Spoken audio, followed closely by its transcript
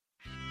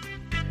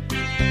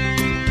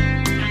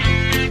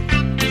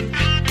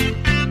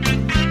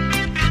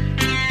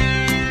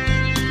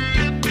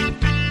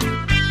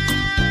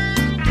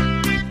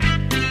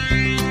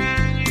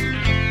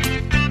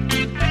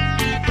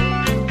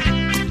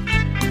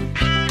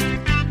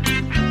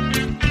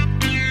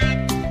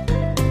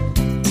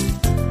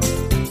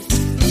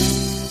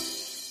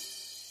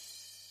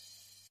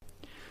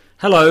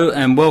Hello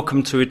and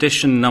welcome to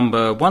edition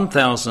number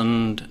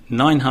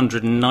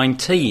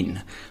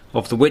 1919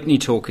 of the Witney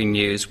Talking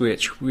News,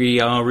 which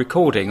we are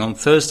recording on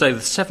Thursday the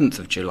 7th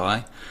of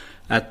July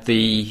at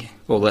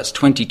that's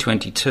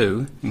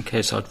 2022, in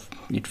case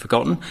you'd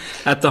forgotten,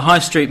 at the High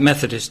Street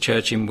Methodist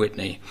Church in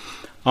Witney.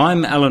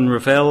 I'm Alan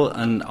Revell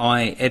and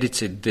I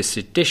edited this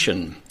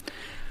edition.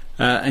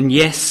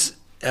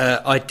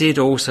 I did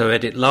also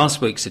edit last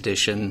week's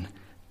edition,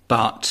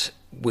 but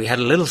we had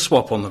a little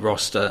swap on the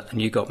roster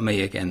and you got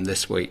me again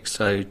this week,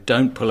 so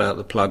don't pull out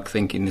the plug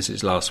thinking this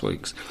is last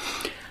week's.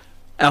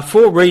 Our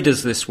four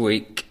readers this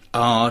week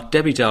are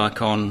Debbie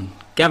Diacon,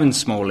 Gavin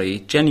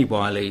Smalley, Jenny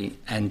Wiley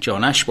and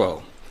John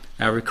Ashwell.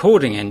 Our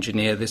recording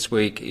engineer this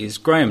week is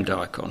Graham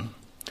Diacon.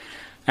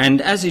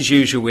 And as is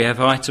usual, we have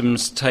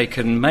items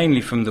taken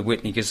mainly from the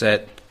Witney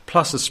Gazette,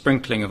 plus a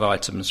sprinkling of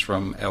items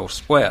from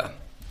elsewhere.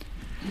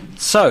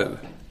 So,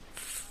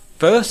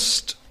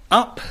 first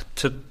up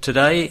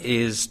today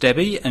is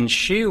Debbie, and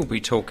she'll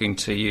be talking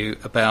to you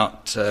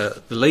about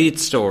the lead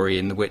story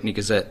in the Witney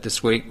Gazette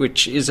this week,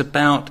 which is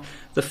about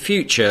the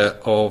future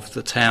of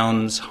the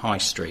town's high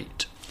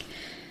street.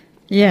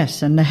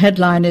 Yes, and the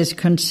headline is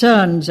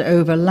Concerns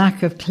over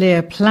Lack of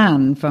Clear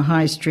Plan for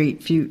High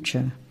Street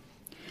Future.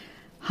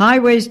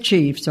 Highways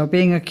chiefs are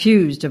being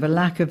accused of a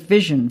lack of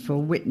vision for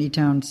Witney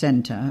Town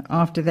Centre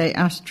after they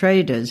asked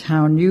traders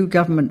how new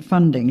government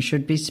funding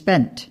should be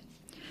spent.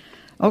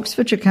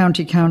 Oxfordshire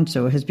County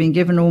Council has been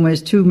given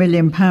almost £2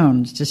 million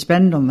to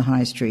spend on the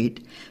High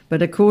Street,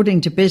 but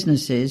according to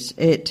businesses,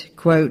 it,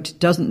 quote,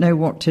 doesn't know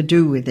what to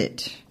do with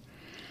it.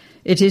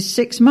 It is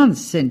 6 months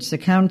since the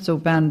council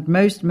banned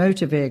most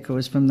motor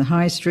vehicles from the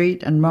High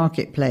Street and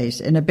Marketplace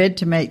in a bid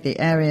to make the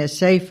area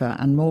safer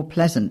and more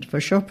pleasant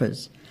for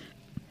shoppers.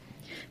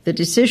 The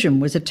decision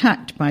was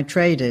attacked by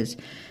traders,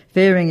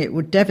 fearing it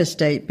would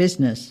devastate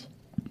business.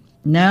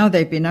 Now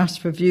they've been asked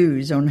for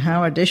views on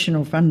how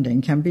additional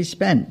funding can be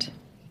spent.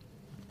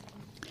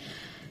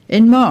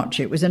 In March,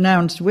 it was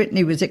announced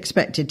Witney was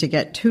expected to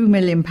get £2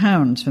 million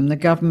from the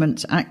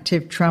government's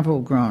active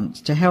travel grants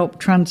to help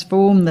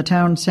transform the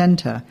town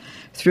centre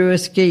through a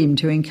scheme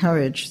to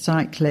encourage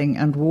cycling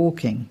and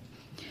walking.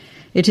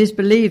 It is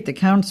believed the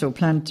council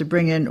planned to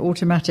bring in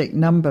automatic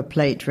number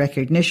plate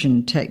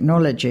recognition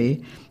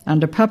technology,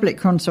 and a public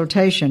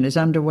consultation is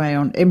underway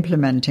on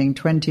implementing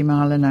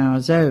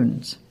 20-mile-an-hour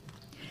zones.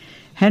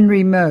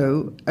 Henry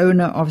Moe,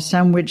 owner of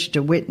Sandwich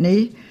to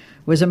Witney,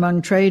 was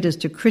among traders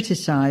to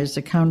criticise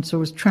the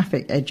council's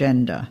traffic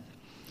agenda.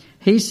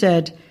 He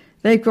said,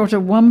 they've got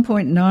a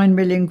 £1.9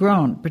 million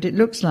grant, but it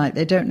looks like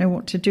they don't know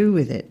what to do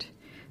with it.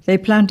 They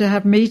plan to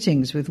have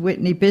meetings with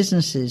Witney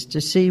businesses to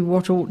see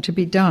what ought to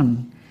be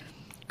done.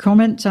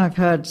 Comments I've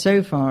heard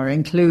so far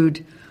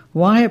include,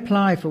 why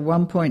apply for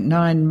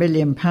 £1.9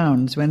 million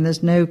when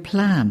there's no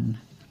plan?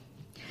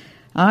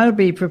 I'll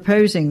be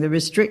proposing the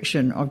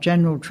restriction of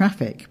general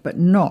traffic, but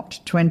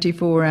not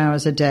 24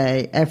 hours a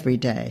day, every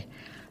day.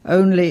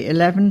 Only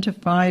 11 to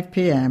 5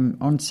 p.m.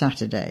 on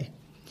Saturday.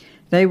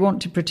 They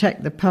want to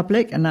protect the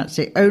public, and that's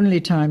the only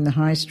time the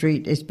High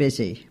Street is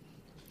busy.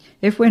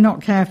 If we're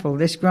not careful,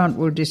 this grant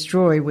will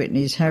destroy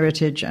Witney's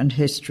heritage and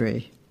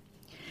history.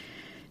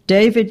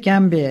 David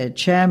Gambier,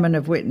 chairman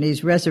of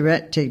Witney's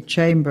resurrected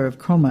Chamber of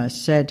Commerce,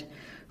 said,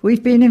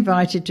 we've been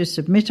invited to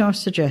submit our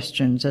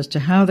suggestions as to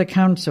how the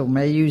council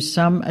may use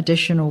some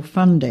additional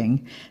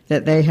funding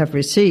that they have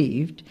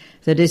received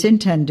that is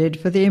intended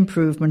for the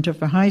improvement of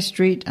the High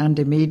Street and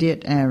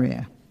immediate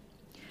area.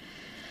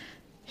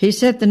 He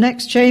said the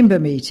next chamber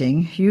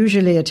meeting,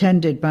 usually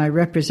attended by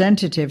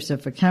representatives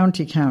of the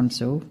County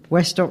Council,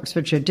 West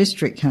Oxfordshire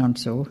District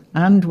Council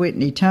and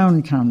Witney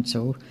Town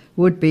Council,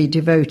 would be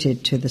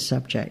devoted to the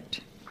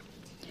subject.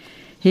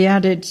 He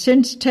added,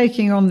 since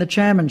taking on the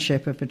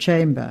chairmanship of the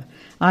Chamber,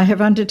 I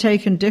have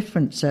undertaken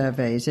different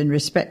surveys in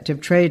respect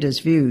of traders'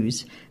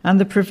 views, and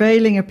the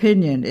prevailing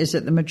opinion is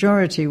that the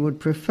majority would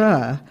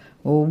prefer,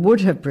 or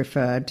would have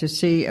preferred, to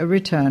see a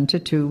return to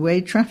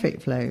two-way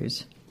traffic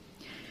flows.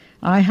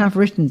 I have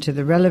written to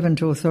the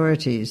relevant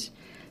authorities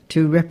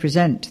to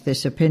represent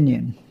this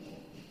opinion.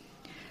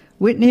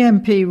 Witney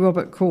MP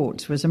Robert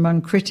Courts was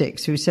among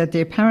critics who said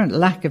the apparent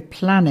lack of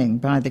planning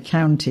by the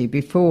county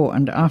before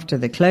and after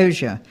the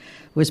closure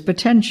was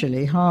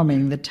potentially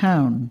harming the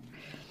town.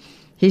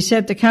 He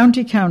said the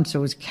County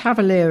Council's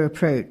cavalier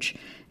approach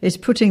is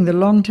putting the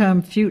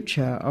long-term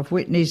future of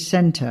Witney's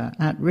centre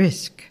at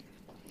risk.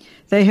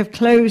 They have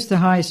closed the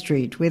High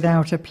Street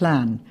without a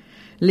plan,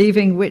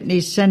 leaving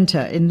Witney's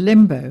centre in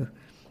limbo,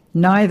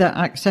 neither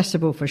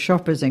accessible for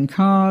shoppers in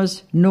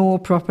cars nor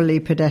properly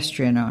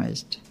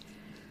pedestrianised.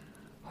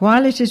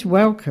 While it is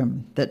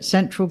welcome that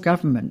central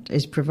government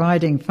is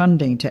providing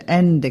funding to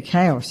end the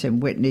chaos in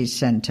Witney's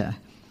centre,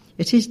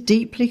 it is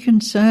deeply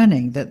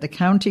concerning that the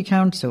County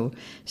Council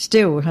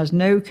still has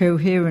no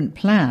coherent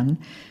plan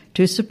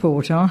to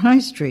support our High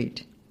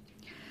Street.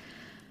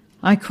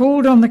 I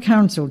called on the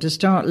Council to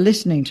start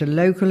listening to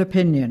local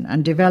opinion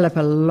and develop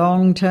a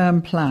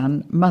long-term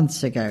plan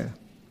months ago.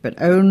 but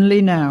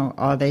only now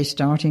are they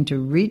starting to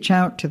reach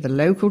out to the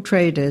local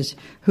traders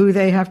who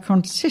they have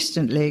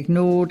consistently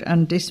ignored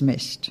and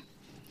dismissed.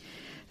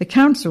 The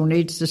council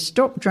needs to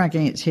stop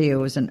dragging its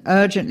heels and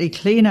urgently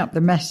clean up the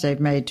mess they've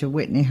made to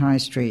Witney High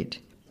Street.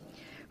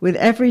 With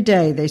every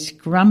day they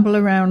scramble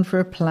around for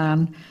a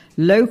plan,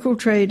 local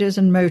traders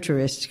and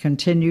motorists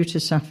continue to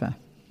suffer.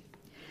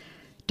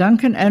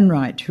 Duncan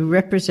Enright, who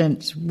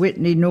represents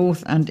Witney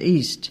North and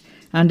East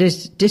and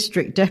is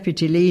district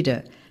deputy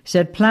leader,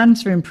 said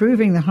plans for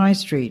improving the High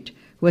Street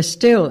were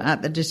still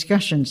at the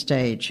discussion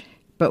stage,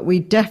 but we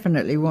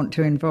definitely want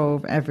to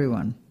involve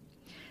everyone.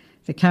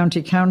 The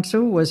County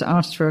Council was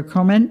asked for a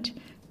comment,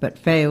 but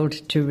failed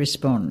to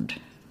respond.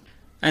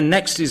 And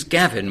next is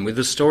Gavin with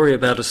a story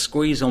about a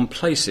squeeze on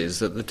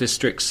places at the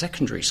district's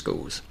secondary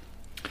schools.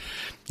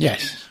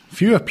 Yes,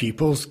 fewer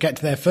pupils get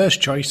their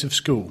first choice of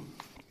school.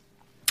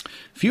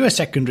 Fewer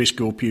secondary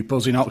school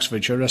pupils in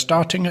Oxfordshire are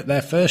starting at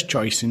their first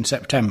choice in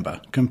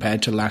September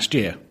compared to last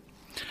year.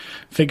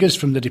 Figures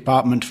from the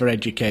Department for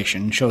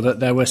Education show that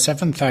there were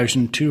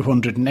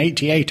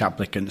 7,288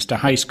 applicants to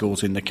high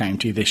schools in the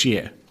county this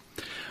year.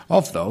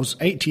 Of those,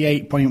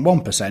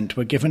 88.1%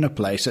 were given a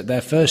place at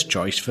their first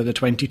choice for the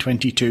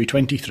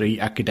 2022-23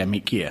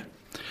 academic year,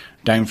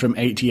 down from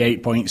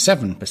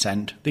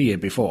 88.7% the year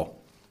before.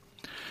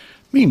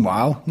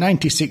 Meanwhile,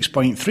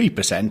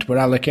 96.3% were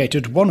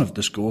allocated one of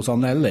the schools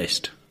on their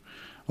list,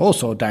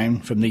 also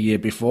down from the year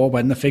before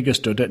when the figure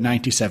stood at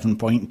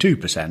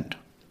 97.2%.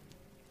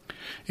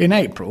 In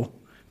April,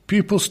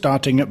 pupils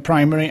starting at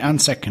primary and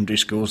secondary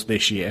schools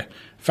this year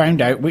found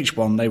out which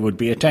one they would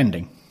be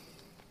attending.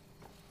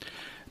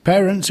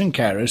 Parents and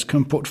carers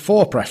can put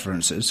 4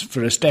 preferences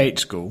for a state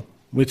school,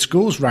 with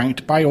schools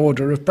ranked by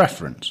order of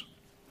preference.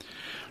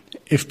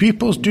 If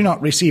pupils do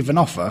not receive an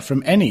offer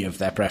from any of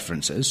their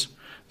preferences,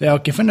 they are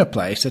given a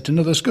place at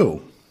another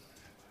school.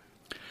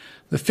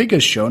 The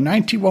figures show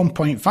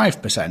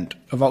 91.5%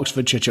 of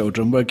Oxfordshire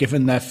children were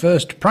given their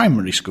first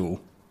primary school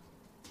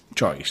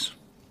choice,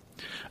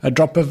 a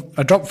drop from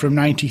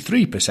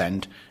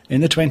 93%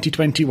 in the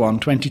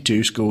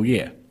 2021-22 school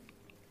year.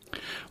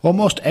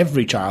 Almost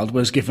every child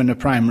was given a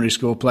primary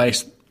school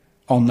place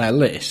on their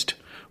list,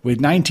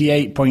 with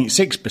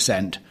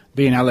 98.6%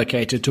 being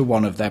allocated to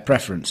one of their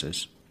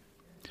preferences.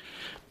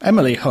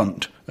 Emily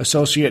Hunt,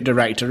 Associate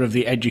Director of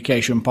the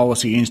Education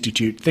Policy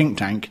Institute think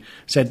tank,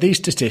 said these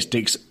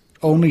statistics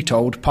only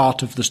told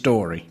part of the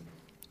story.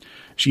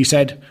 She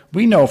said,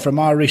 "We know from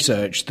our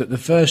research that the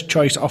first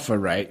choice offer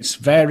rates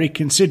vary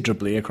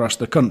considerably across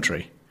the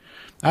country,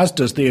 as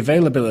does the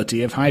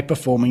availability of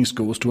high-performing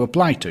schools to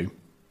apply to.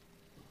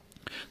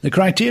 The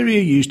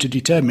criteria used to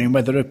determine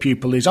whether a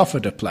pupil is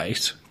offered a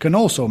place can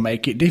also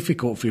make it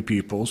difficult for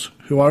pupils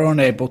who are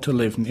unable to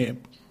live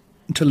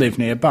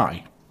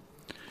nearby.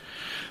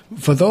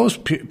 For those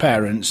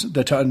parents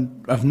that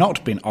have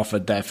not been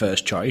offered their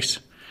first choice,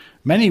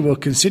 many will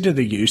consider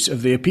the use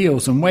of the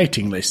appeals and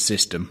waiting list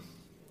system.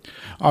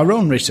 Our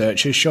own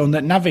research has shown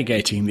that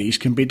navigating these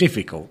can be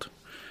difficult,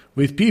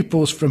 with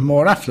pupils from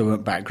more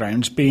affluent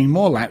backgrounds being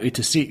more likely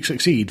to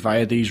succeed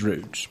via these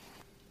routes."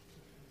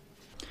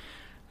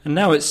 And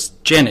now it's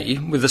Jenny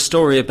with a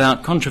story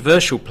about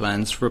controversial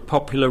plans for a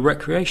popular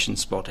recreation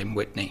spot in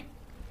Witney.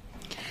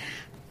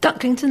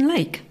 Ducklington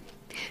Lake.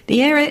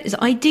 The area is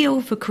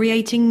ideal for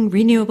creating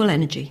renewable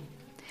energy.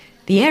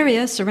 The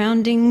area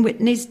surrounding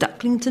Witney's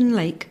Ducklington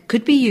Lake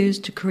could be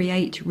used to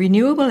create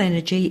renewable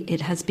energy,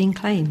 it has been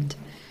claimed.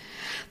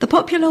 The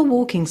popular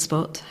walking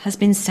spot has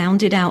been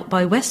sounded out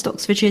by West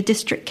Oxfordshire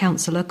District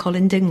Councillor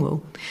Colin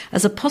Dingwall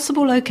as a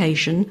possible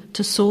location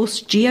to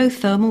source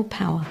geothermal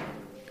power.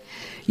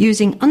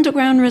 Using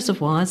underground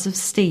reservoirs of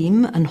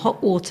steam and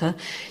hot water,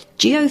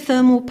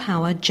 geothermal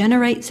power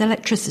generates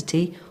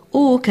electricity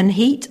or can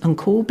heat and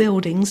cool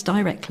buildings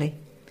directly.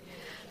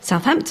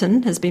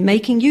 Southampton has been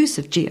making use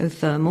of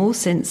geothermal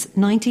since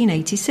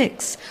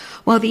 1986,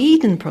 while the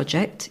Eden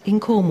project in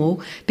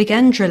Cornwall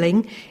began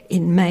drilling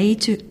in May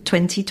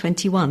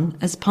 2021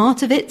 as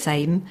part of its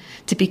aim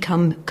to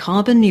become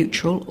carbon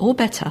neutral or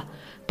better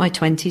by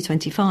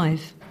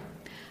 2025.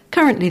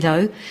 Currently,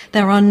 though,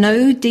 there are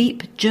no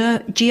deep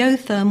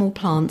geothermal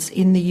plants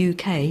in the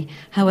UK.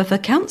 However,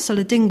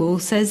 Councillor Dingwall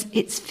says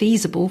it's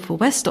feasible for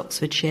West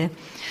Oxfordshire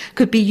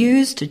could be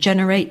used to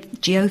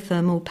generate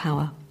geothermal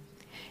power.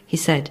 He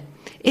said,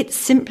 "It's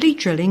simply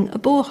drilling a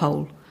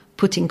borehole,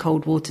 putting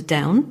cold water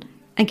down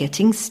and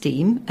getting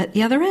steam at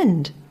the other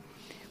end.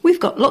 We've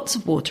got lots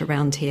of water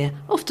around here,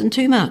 often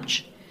too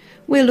much.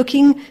 We're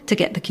looking to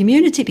get the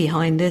community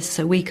behind this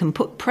so we can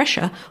put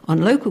pressure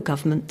on local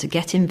government to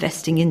get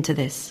investing into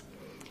this.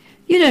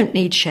 You don't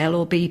need Shell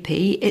or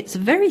BP, it's a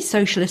very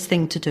socialist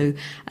thing to do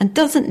and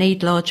doesn't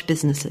need large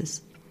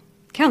businesses."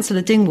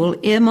 Councillor Dingwall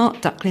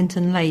earmarked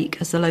Ducklington Lake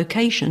as the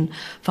location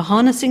for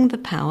harnessing the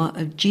power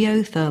of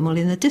geothermal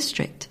in the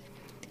district.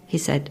 He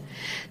said,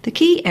 "The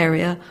key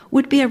area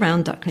would be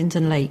around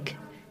Ducklington Lake.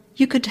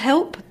 You could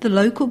help the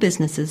local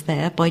businesses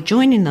there by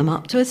joining them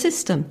up to a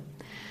system.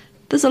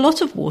 There's a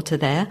lot of water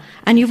there,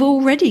 and you've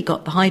already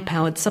got the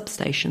high-powered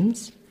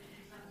substations.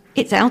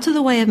 It's out of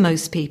the way of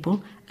most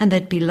people, and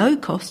there'd be low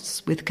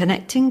costs with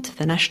connecting to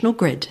the national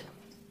grid.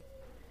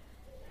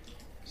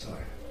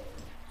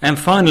 And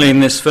finally,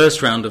 in this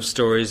first round of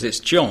stories, it's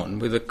John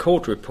with a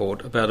court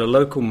report about a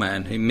local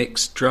man who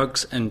mixed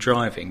drugs and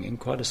driving in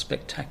quite a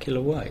spectacular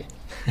way.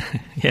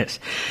 Yes,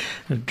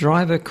 a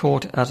driver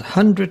caught at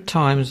 100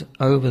 times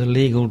over the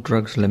legal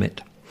drugs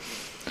limit.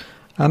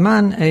 A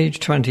man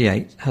aged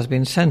 28 has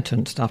been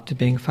sentenced after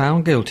being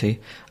found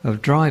guilty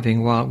of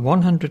driving while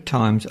 100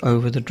 times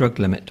over the drug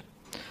limit.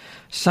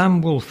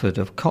 Sam Woolford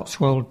of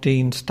Cotswold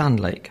Dean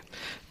Stanlake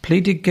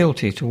pleaded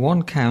guilty to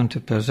one count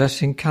of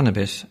possessing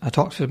cannabis at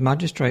Oxford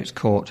Magistrates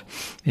Court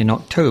in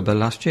October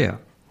last year.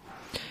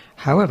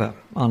 However,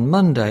 on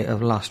Monday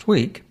of last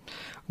week,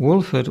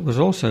 Woolford was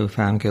also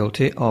found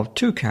guilty of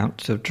 2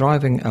 counts of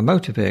driving a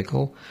motor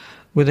vehicle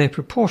with a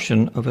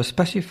proportion of a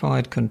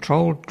specified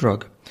controlled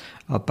drug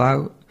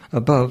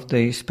above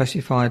the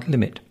specified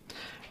limit,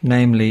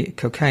 namely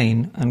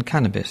cocaine and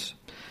cannabis,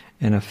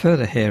 in a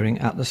further hearing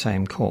at the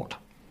same court.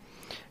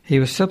 He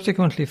was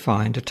subsequently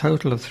fined a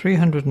total of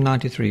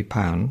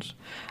 £393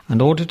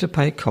 and ordered to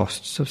pay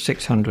costs of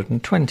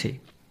 £620.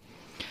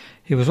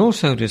 He was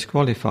also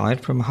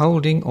disqualified from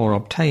holding or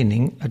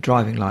obtaining a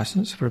driving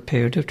licence for a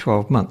period of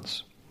 12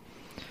 months.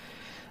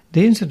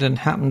 The incident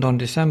happened on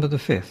December the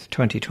 5th,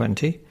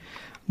 2020,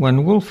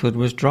 when Woolford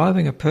was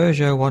driving a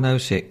Peugeot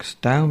 106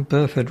 down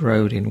Burford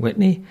Road in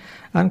Witney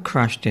and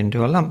crashed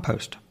into a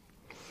lamppost.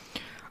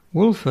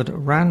 Woolford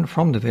ran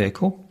from the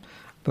vehicle,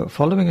 but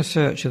following a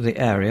search of the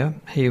area,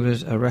 he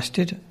was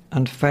arrested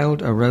and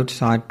failed a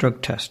roadside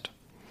drug test.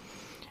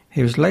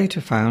 He was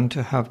later found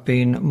to have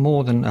been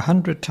more than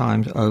 100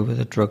 times over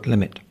the drug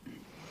limit.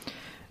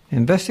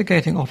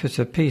 Investigating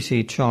Officer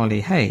PC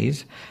Charlie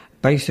Hayes,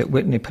 based at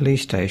Witney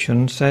Police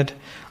Station, said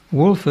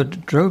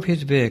Woolford drove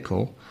his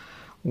vehicle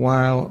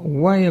while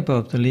way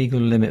above the legal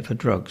limit for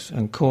drugs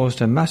and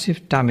caused a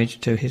massive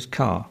damage to his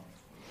car.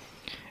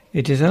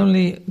 It is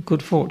only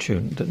good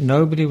fortune that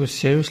nobody was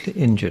seriously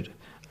injured,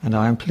 and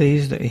I am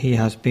pleased that he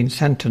has been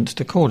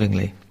sentenced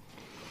accordingly.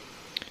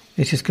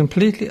 It is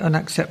completely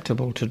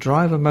unacceptable to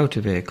drive a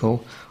motor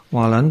vehicle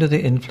while under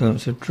the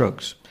influence of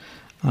drugs,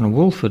 and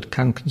Woolford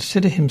can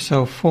consider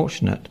himself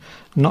fortunate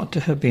not to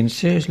have been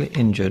seriously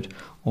injured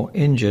or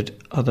injured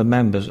other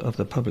members of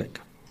the public.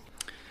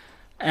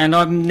 And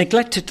I've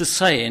neglected to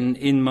say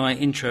in my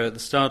intro at the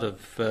start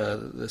of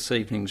this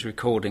evening's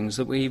recordings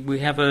that we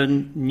have a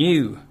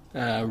new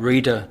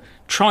reader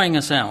trying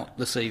us out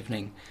this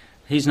evening.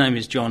 His name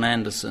is John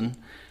Anderson.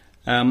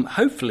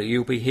 Hopefully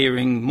you'll be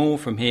hearing more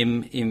from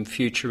him in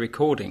future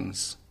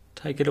recordings.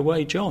 Take it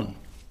away, John.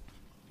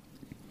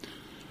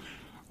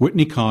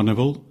 Witney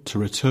Carnival to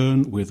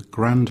return with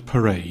Grand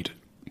Parade.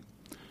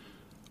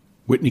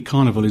 Witney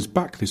Carnival is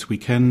back this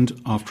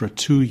weekend after a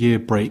 2-year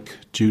break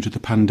due to the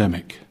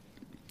pandemic.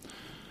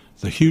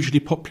 The hugely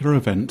popular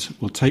event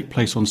will take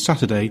place on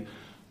Saturday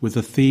with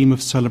the theme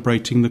of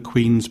celebrating the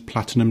Queen's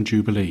Platinum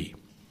Jubilee.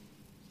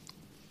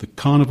 The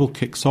carnival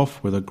kicks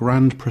off with a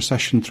grand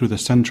procession through the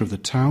centre of the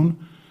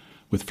town,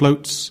 with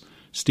floats,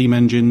 steam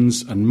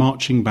engines and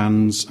marching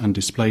bands and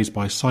displays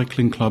by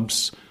cycling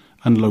clubs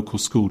and local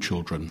school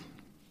children.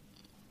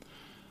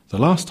 The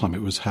last time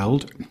it was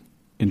held,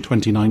 in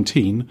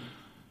 2019,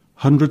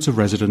 hundreds of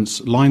residents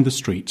lined the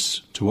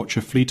streets to watch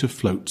a fleet of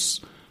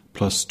floats,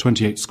 plus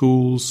 28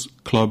 schools,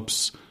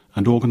 clubs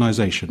and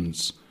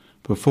organisations,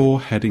 before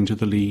heading to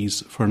the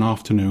Leas for an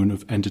afternoon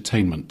of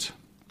entertainment.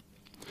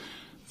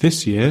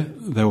 This year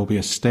there will be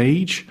a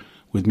stage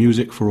with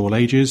music for all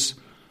ages,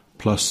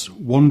 plus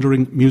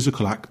wandering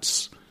musical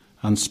acts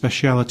and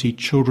speciality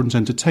children's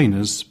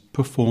entertainers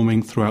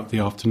performing throughout the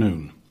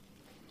afternoon.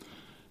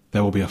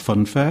 There will be a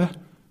fun fair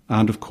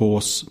and, of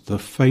course, the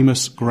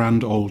famous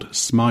grand old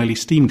Smiley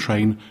steam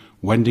train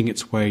wending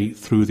its way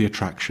through the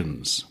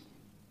attractions.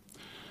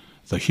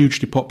 The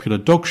hugely popular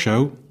dog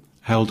show,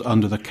 held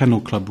under the Kennel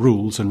Club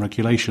rules and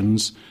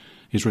regulations,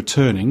 is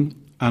returning,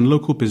 and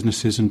local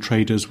businesses and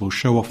traders will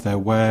show off their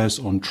wares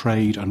on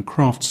trade and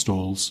craft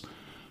stalls,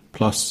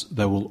 plus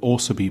there will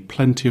also be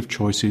plenty of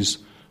choices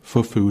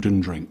for food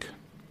and drink.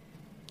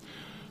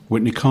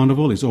 Witney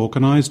Carnival is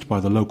organised by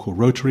the local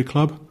Rotary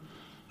Club,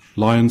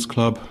 Lions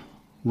Club,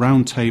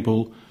 Round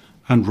Table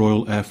and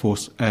Royal Air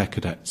Force Air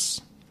Cadets.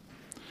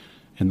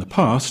 In the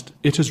past,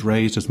 it has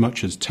raised as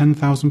much as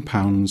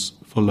 £10,000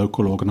 for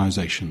local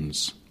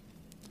organisations.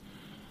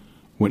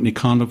 Witney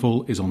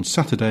Carnival is on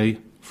Saturday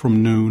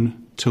from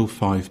noon till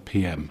 5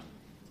 p.m.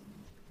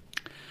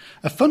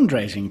 A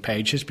fundraising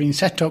page has been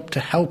set up to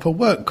help a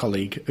work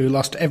colleague who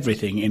lost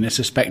everything in a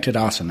suspected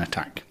arson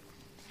attack.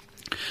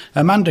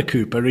 Amanda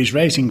Cooper is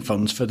raising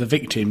funds for the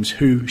victims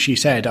who, she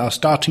said, are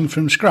starting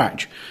from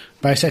scratch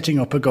by setting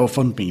up a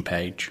GoFundMe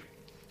page.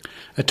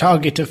 A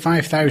target of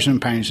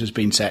 £5,000 has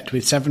been set,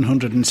 with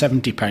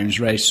 £770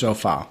 raised so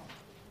far.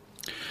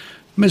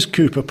 Ms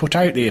Cooper put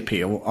out the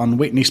appeal on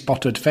Witney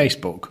Spotted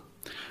Facebook.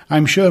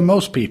 I'm sure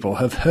most people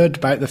have heard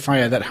about the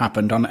fire that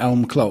happened on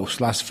Elm Close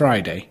last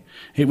Friday.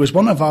 It was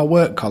one of our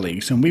work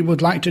colleagues and we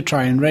would like to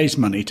try and raise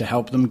money to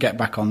help them get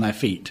back on their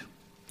feet.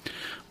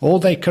 All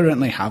they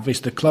currently have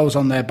is the clothes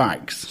on their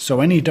backs,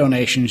 so any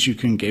donations you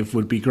can give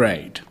would be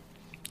great.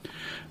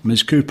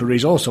 Ms Cooper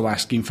is also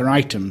asking for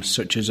items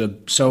such as a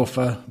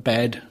sofa,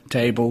 bed,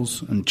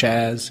 tables and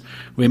chairs,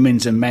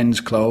 women's and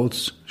men's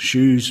clothes,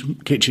 shoes,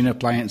 kitchen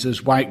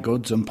appliances, white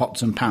goods and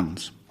pots and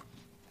pans.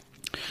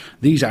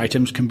 These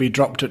items can be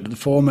dropped at the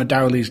former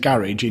Dowley's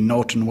Garage in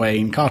Norton Way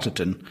in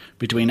Carterton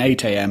between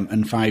 8 a.m.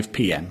 and 5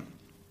 p.m.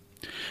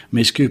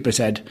 Ms Cooper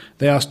said,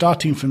 "They are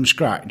starting from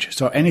scratch,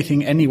 so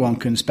anything anyone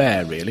can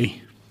spare,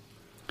 really."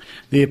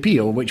 The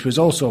appeal, which was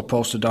also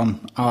posted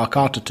on our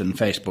Carterton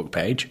Facebook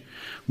page,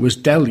 was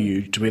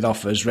deluged with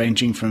offers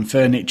ranging from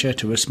furniture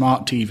to a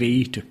smart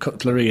TV to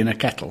cutlery and a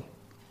kettle.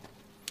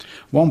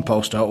 One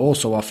poster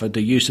also offered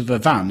the use of a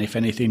van if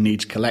anything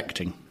needs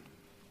collecting.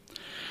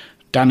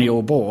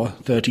 Daniel Bohr,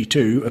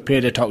 32,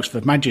 appeared at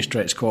Oxford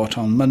Magistrates Court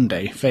on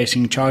Monday,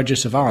 facing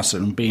charges of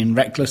arson, being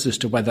reckless as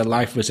to whether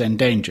life was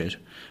endangered,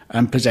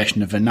 and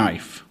possession of a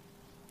knife.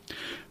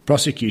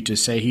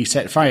 Prosecutors say he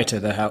set fire to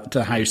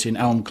the house in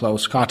Elm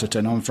Close,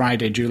 Carterton, on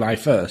Friday, July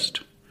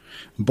 1st.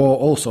 Bohr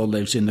also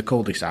lives in the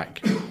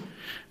cul-de-sac.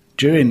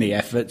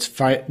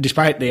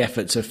 Despite the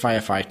efforts of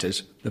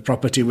firefighters, the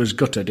property was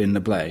gutted in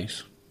the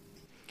blaze.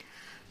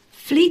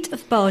 Fleet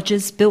of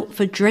barges built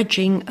for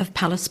dredging of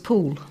Palace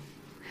Pool.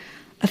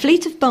 A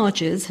fleet of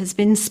barges has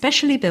been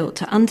specially built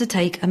to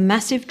undertake a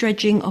massive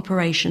dredging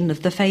operation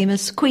of the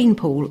famous Queen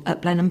Pool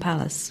at Blenheim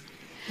Palace.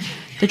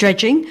 The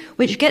dredging,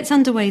 which gets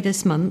underway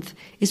this month,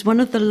 is one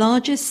of the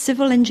largest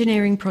civil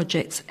engineering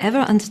projects ever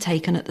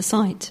undertaken at the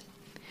site.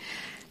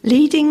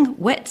 Leading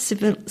wet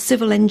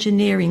civil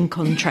engineering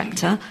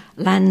contractor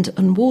Land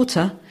and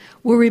Water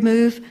will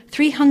remove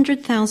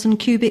 300,000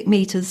 cubic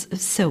metres of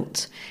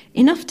silt,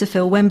 enough to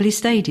fill Wembley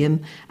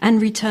Stadium,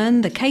 and return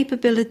the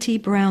Capability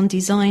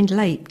Brown-designed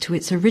lake to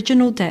its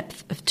original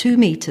depth of 2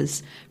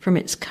 metres from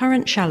its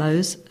current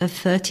shallows of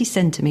 30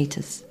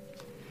 centimetres.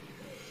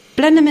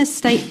 Blenheim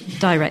Estate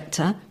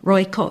Director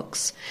Roy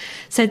Cox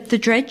said the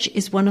dredge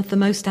is one of the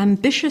most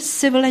ambitious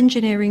civil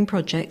engineering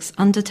projects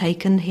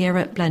undertaken here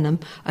at Blenheim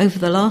over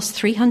the last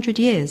 300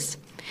 years.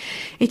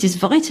 It is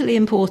vitally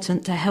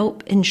important to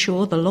help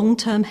ensure the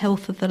long-term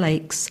health of the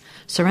lakes,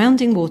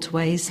 surrounding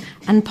waterways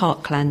and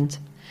parkland,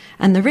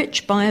 and the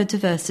rich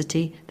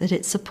biodiversity that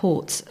it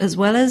supports, as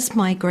well as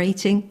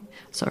mitigating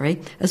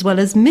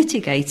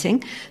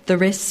the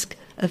risk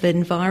of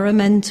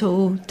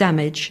environmental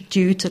damage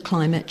due to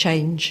climate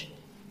change.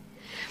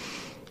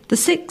 The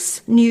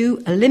 6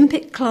 new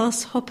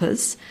Olympic-class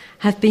hoppers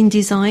have been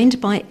designed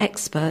by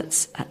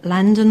experts at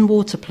Land and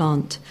Water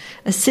Plant,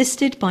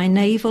 assisted by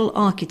naval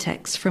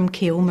architects from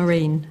Kiel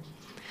Marine.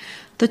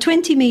 The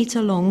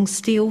 20-metre-long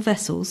steel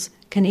vessels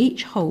can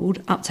each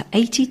hold up to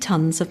 80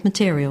 tonnes of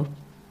material.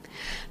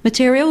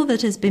 Material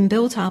that has been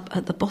built up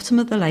at the bottom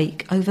of the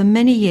lake over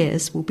many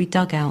years will be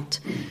dug out,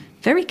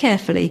 very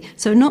carefully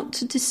so not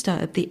to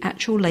disturb the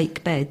actual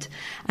lake bed,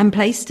 and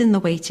placed in the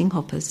waiting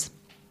hoppers.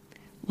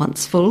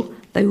 Once full,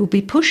 they will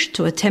be pushed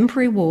to a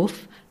temporary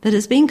wharf that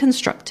has been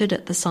constructed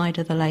at the side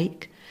of the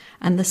lake,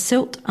 and the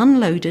silt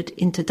unloaded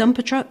into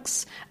dumper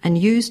trucks and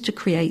used to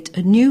create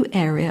a new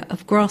area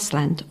of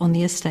grassland on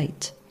the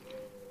estate.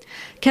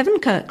 Kevin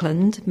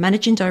Kirkland,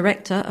 Managing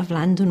Director of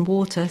Land and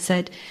Water,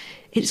 said,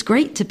 "It's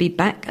great to be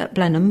back at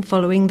Blenheim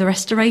following the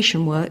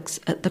restoration works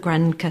at the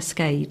Grand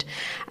Cascade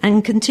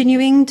and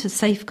continuing to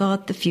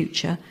safeguard the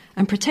future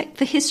and protect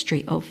the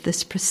history of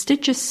this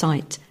prestigious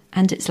site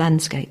and its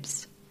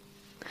landscapes.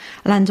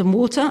 Land and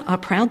Water are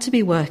proud to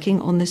be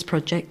working on this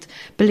project,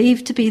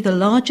 believed to be the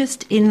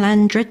largest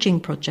inland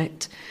dredging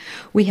project.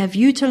 We have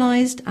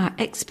utilised our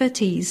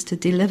expertise to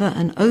deliver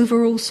an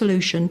overall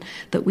solution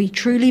that we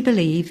truly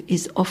believe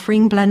is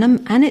offering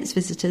Blenheim and its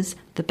visitors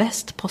the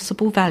best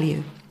possible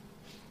value.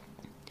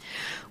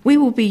 We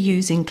will be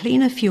using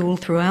cleaner fuel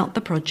throughout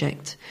the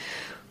project,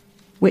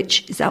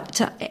 which is up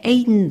to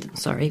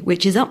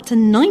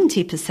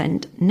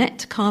 90%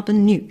 net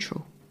carbon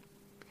neutral.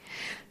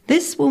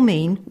 This will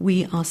mean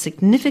we are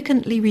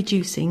significantly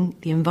reducing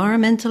the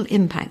environmental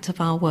impact of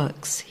our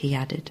works," he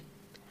added.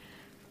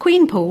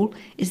 Queen Pool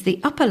is the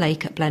upper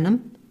lake at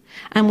Blenheim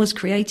and was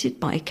created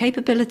by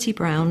Capability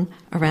Brown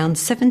around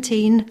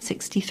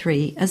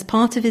 1763 as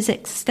part of his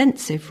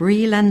extensive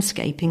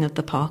re-landscaping of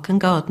the park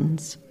and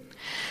gardens.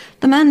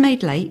 The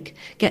man-made lake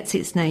gets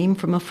its name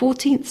from a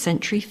 14th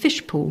century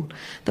fish pool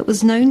that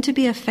was known to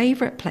be a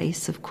favourite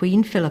place of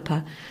Queen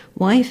Philippa,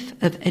 wife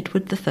of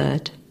Edward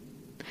III.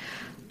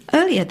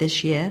 Earlier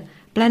this year,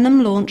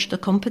 Blenheim launched a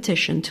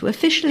competition to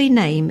officially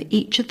name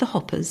each of the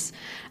hoppers,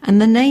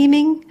 and the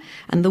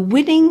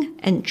winning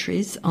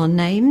entries are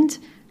named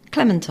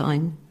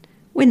Clementine,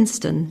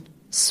 Winston,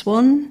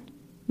 Swan,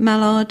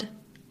 Mallard,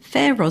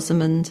 Fair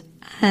Rosamond,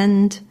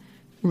 and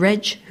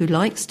Reg Who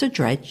Likes to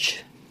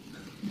Dredge.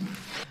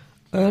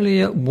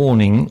 Earlier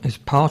warning is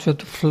part of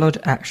the Flood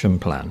Action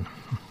Plan.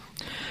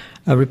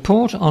 A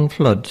report on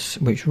floods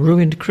which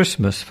ruined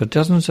Christmas for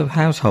dozens of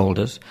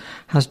householders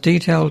has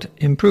detailed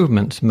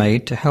improvements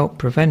made to help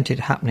prevent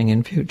it happening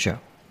in future.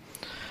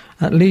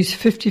 At least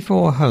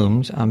 54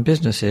 homes and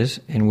businesses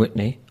in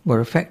Witney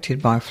were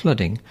affected by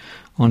flooding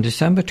on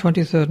December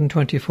 23rd and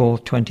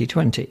 24th,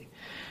 2020,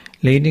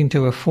 leading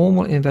to a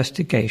formal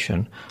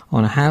investigation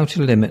on how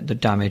to limit the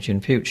damage in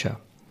future.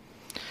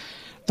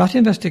 That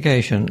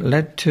investigation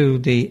led to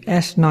the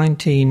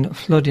S19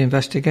 Flood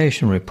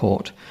Investigation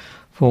Report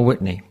for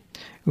Witney,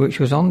 which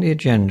was on the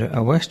agenda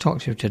of West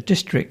Oxfordshire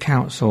District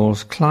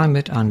Council's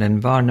Climate and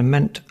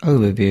Environment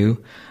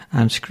Overview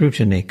and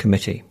Scrutiny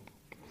Committee.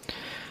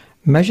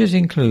 Measures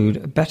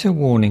include better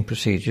warning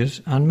procedures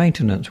and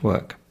maintenance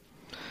work.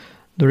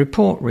 The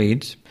report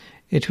reads,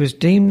 "It was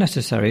deemed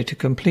necessary to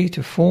complete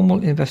a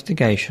formal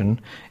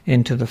investigation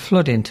into the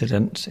flood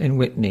incidents in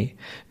Witney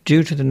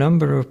due to the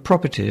number of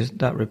properties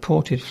that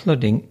reported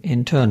flooding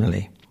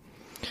internally.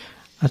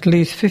 At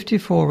least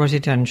 54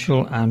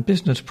 residential and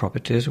business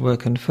properties were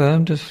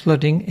confirmed as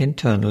flooding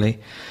internally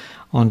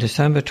on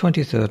December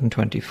 23rd and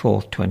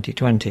 24th,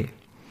 2020.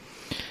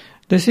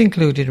 This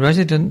included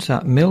residents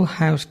at Mill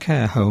House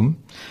Care Home,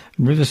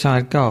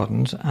 Riverside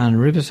Gardens and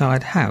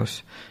Riverside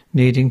House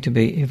needing to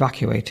be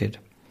evacuated.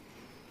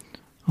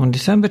 On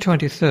December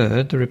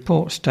 23rd, the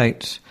report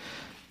states,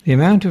 "The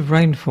amount of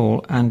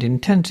rainfall and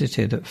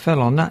intensity that fell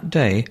on that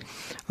day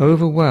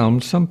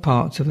overwhelmed some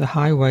parts of the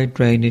highway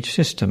drainage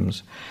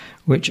systems,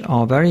 which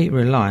are very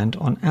reliant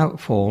on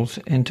outfalls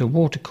into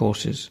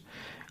watercourses,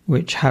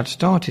 which had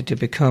started to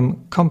become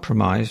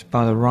compromised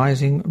by the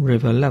rising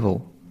river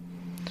level.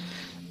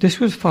 This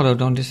was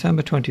followed on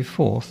December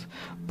 24th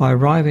by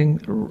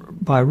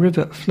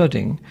river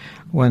flooding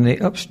when the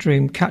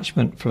upstream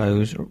catchment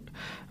flows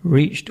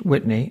reached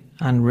Witney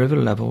and river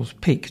levels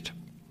peaked.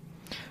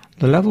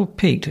 The level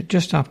peaked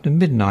just after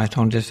midnight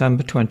on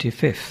December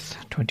 25th,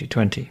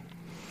 2020.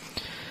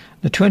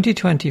 The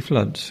 2020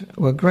 floods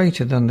were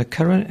greater than the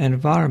current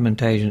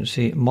Environment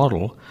Agency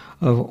model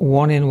of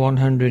 1 in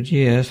 100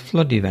 years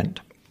flood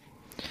event.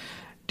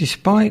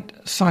 Despite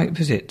site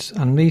visits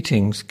and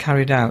meetings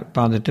carried out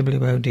by the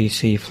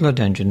WODC flood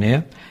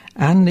engineer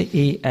and the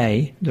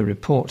EA, the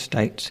report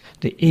states,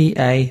 the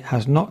EA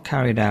has not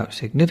carried out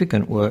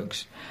significant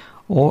works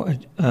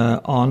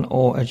on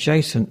or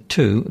adjacent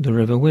to the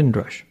River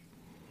Windrush.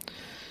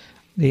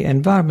 The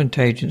Environment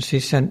Agency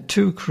sent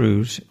 2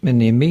 crews in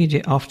the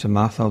immediate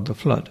aftermath of the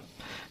flood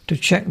to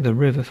check the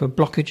river for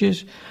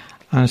blockages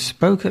and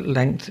spoke at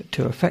length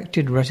to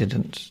affected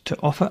residents to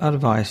offer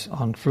advice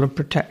on flood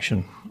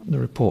protection, the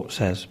report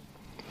says.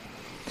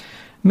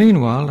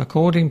 Meanwhile,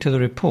 according to the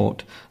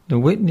report, the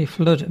Witney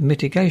Flood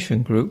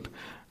Mitigation Group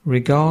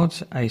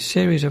regards a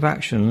series of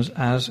actions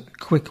as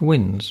quick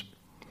wins.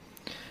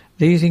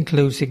 These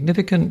include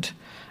significant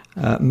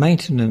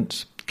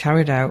maintenance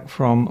carried out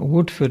from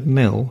Woodford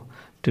Mill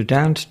to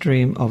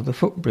downstream of the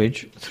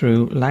footbridge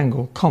through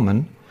Langle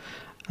Common,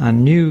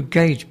 and new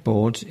gauge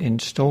boards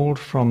installed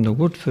from the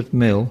Woodford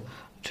Mill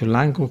to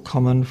Langle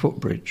Common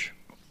footbridge.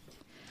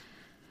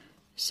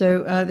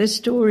 So this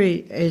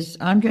story is,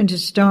 I'm going to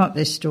start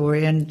this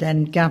story and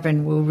then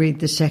Gavin will read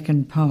the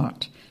second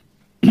part.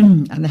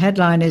 And the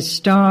headline is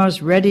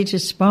 "Stars Ready to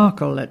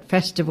Sparkle at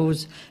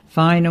Festival's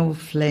Final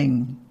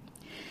Fling."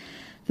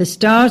 The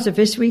stars of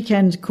this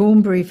weekend's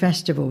Cornbury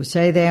Festival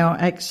say they are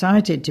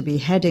excited to be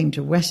heading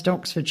to West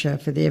Oxfordshire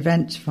for the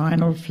event's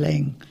final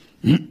fling.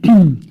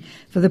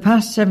 For the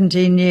past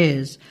 17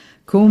 years,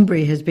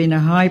 Cornbury has been a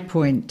high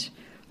point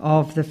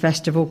of the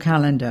festival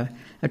calendar,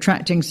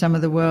 attracting some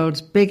of the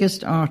world's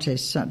biggest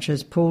artists such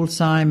as Paul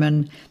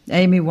Simon,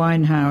 Amy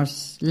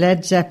Winehouse,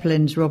 Led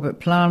Zeppelin's Robert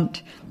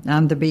Plant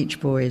and the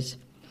Beach Boys.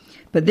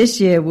 But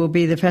this year will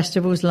be the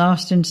festival's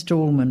last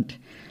instalment,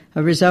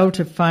 a result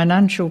of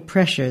financial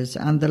pressures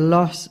and the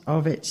loss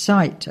of its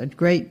site at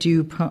Great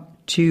Dew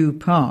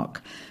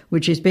Park,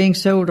 which is being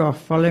sold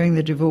off following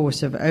the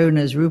divorce of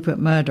owners Rupert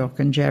Murdoch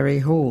and Jerry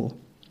Hall.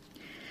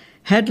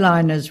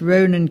 Headliners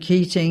Ronan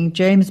Keating,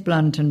 James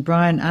Blunt and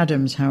Bryan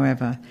Adams,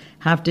 however,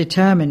 have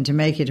determined to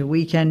make it a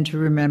weekend to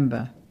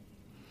remember.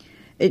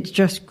 "It's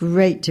just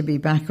great to be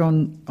back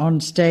on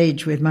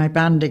stage with my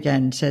band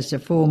again," says the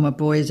former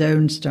Boys'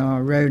 Own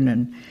star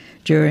Ronan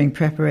during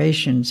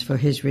preparations for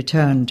his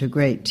return to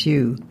Great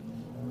Dew.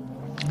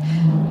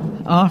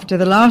 "After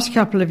the last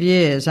couple of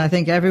years, I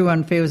think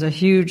everyone feels a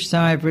huge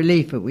sigh of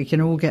relief that we can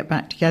all get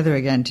back together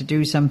again to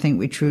do something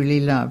we truly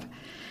love.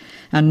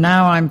 And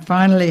now I'm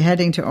finally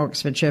heading to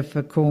Oxfordshire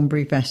for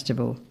Cornbury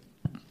Festival.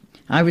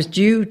 I was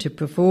due to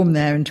perform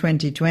there in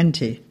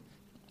 2020,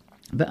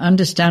 but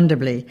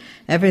understandably,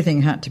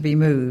 everything had to be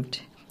moved.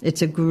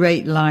 It's a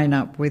great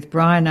lineup with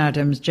Bryan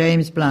Adams,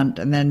 James Blunt,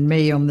 and then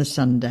me on the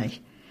Sunday.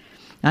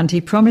 And he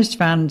promised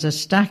fans a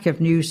stack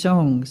of new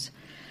songs.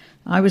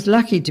 I was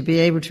lucky to be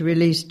able to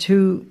release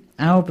 2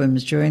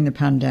 albums during the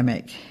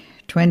pandemic,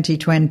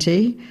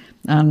 2020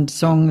 and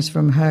Songs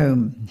from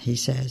Home," he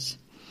says.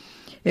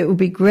 "It will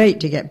be great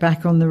to get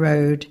back on the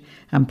road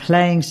and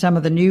playing some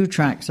of the new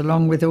tracks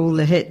along with all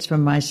the hits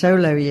from my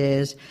solo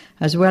years,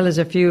 as well as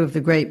a few of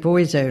the great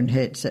Boys' Own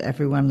hits that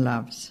everyone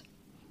loves."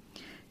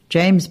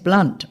 James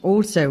Blunt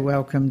also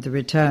welcomed the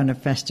return of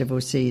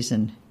festival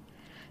season.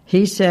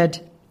 He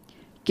said,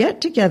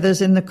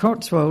 Get-togethers in the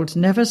Cotswolds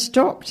never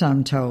stopped,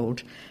 I'm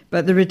told,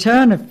 but the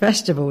return of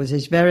festivals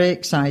is very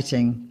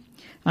exciting.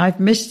 I've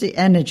missed the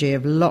energy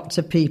of lots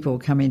of people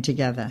coming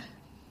together.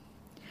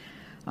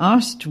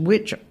 Asked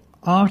which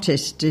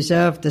artist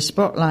deserved the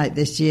spotlight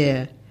this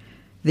year,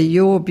 the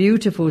You're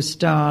Beautiful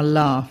star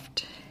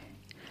laughed.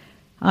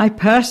 I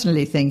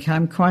personally think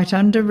I'm quite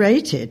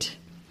underrated.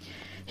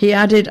 He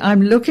added,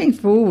 I'm looking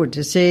forward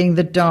to seeing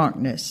The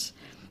Darkness.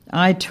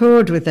 I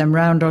toured with them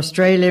round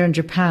Australia and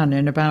Japan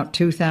in about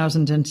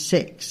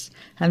 2006,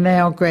 and they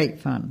are great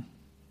fun.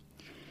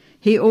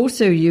 He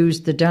also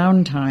used the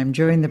downtime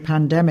during the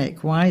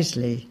pandemic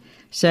wisely,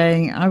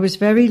 saying, I was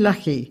very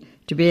lucky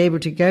to be able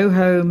to go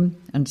home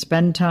and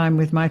spend time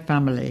with my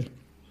family.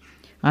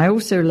 I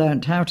also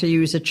learnt how to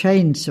use a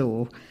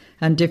chainsaw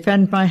and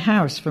defend my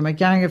house from a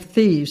gang of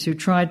thieves who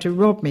tried to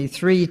rob me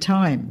 3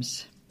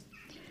 times.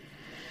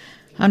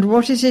 And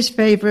what is his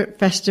favourite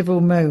festival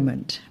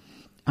moment?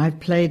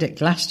 I've played at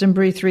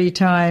Glastonbury 3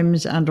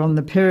 times and on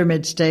the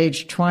Pyramid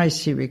stage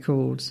twice, he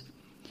recalls.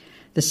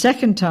 The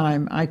second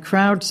time I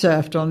crowd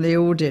surfed on the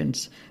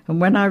audience, and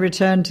when I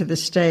returned to the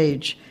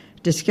stage,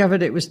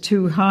 discovered it was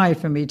too high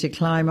for me to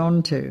climb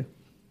onto.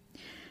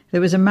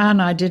 There was a man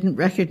I didn't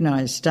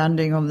recognise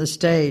standing on the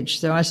stage,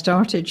 so I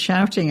started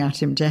shouting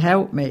at him to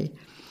help me,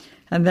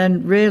 and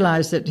then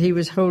realised that he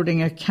was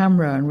holding a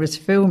camera and was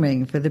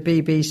filming for the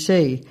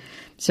BBC.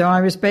 So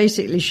I was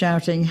basically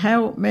shouting,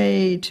 help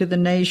me, to the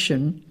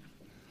nation.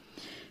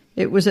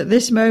 It was at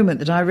this moment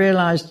that I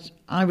realised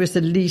I was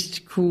the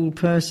least cool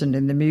person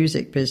in the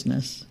music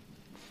business.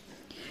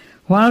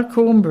 While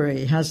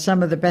Cornbury has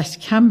some of the best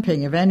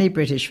camping of any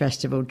British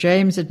festival,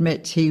 James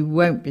admits he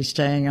won't be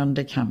staying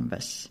under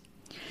canvas.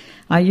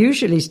 I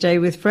usually stay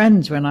with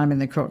friends when I'm in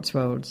the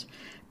Cotswolds,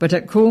 but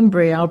at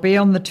Cornbury I'll be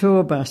on the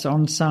tour bus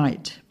on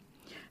site.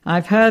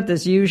 I've heard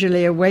there's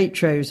usually a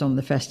Waitrose on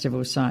the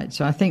festival site,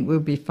 so I think we'll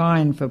be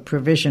fine for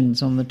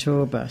provisions on the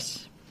tour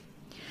bus.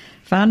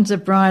 Fans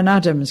of Bryan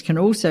Adams can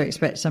also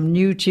expect some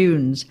new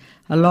tunes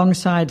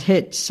alongside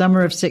hits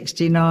Summer of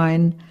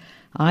 '69,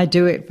 I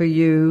Do It For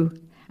You,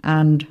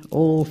 and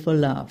All For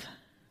Love.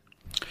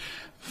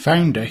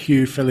 Founder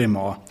Hugh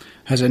Phillimore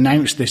has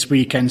announced this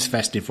weekend's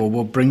festival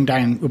will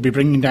be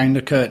bringing down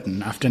the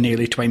curtain after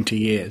nearly 20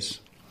 years.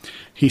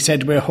 He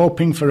said, we're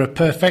hoping for a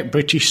perfect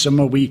British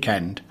summer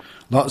weekend.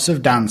 Lots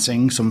of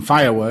dancing, some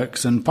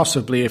fireworks, and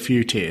possibly a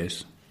few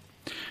tears.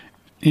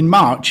 In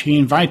March, he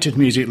invited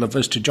music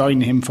lovers to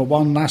join him for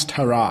one last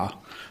hurrah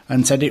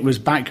and said it was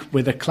back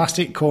with a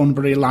classic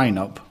Cornbury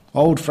lineup,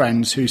 old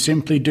friends who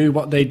simply do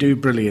what they do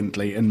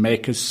brilliantly and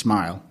make us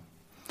smile.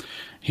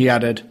 He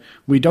added,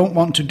 we don't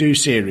want to do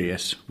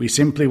serious, we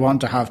simply want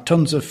to have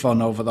tons of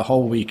fun over the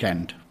whole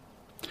weekend.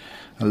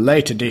 A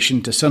late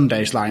addition to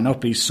Sunday's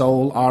lineup is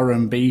soul,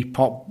 R&B,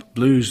 pop,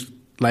 blues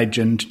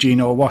legend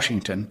Gino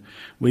Washington,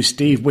 with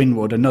Steve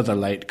Winwood another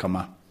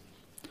latecomer.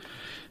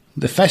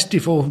 The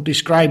festival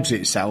describes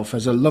itself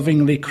as a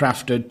lovingly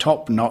crafted,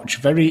 top-notch,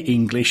 very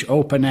English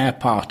open-air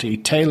party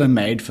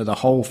tailor-made for the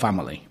whole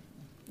family.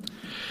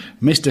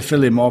 Mr.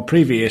 Phillimore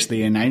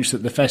previously announced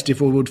that the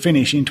festival would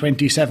finish in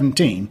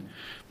 2017,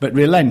 but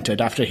relented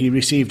after he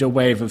received a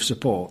wave of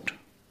support.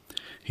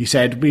 He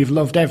said, we've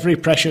loved every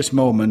precious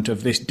moment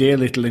of this dear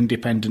little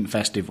independent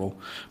festival,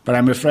 but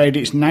I'm afraid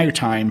it's now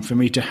time for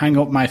me to hang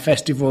up my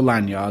festival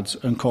lanyards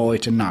and call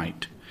it a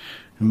night.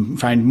 And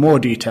find more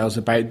details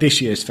about this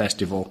year's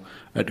festival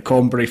at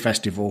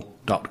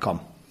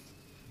cornburyfestival.com.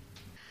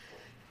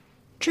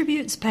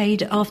 Tributes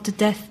paid after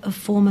death of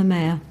former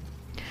mayor.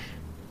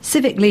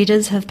 Civic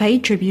leaders have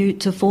paid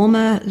tribute to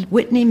former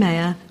Witney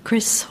Mayor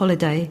Chris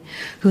Holliday,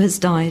 who has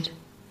died.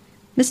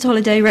 Mr.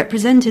 Holliday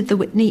represented the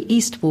Witney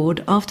East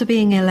Ward after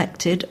being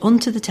elected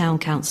onto the Town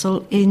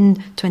Council in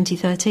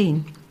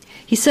 2013.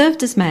 He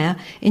served as mayor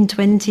in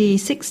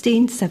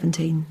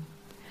 2016-17.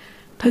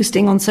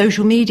 Posting on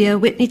social media,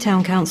 Witney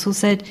Town Council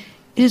said,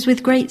 it is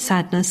with great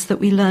sadness that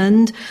we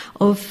learned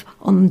of,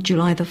 on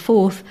July the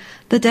 4th,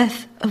 the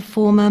death of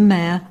former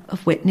Mayor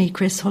of Witney,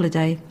 Chris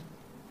Holliday.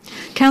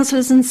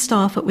 Councillors and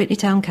staff at Witney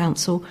Town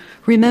Council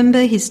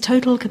remember his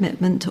total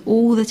commitment to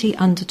all that he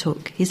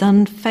undertook, his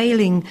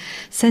unfailing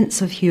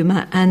sense of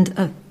humour,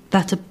 and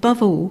that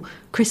above all,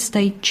 Chris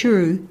stayed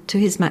true to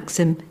his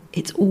maxim,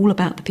 it's all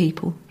about the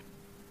people.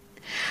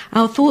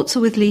 Our thoughts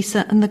are with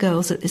Lisa and the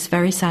girls at this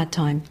very sad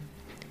time.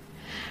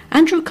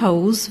 Andrew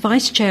Coles,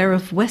 Vice Chair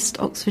of West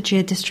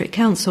Oxfordshire District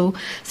Council,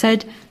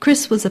 said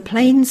Chris was a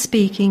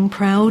plain-speaking,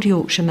 proud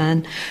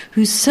Yorkshireman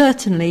who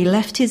certainly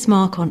left his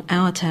mark on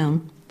our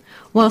town.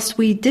 Whilst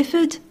we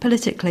differed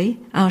politically,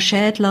 our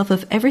shared love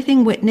of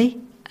everything Witney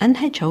and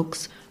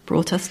hedgehogs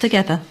brought us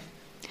together.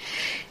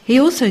 He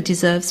also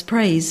deserves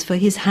praise for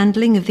his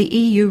handling of the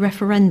EU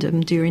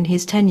referendum during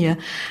his tenure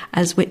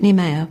as Witney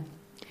Mayor.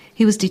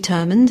 He was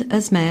determined,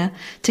 as Mayor,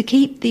 to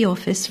keep the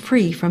office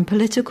free from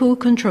political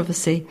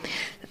controversy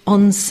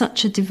on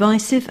such a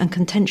divisive and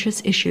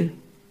contentious issue.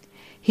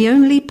 He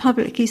only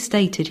publicly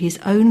stated his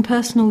own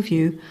personal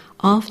view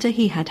after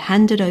he had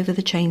handed over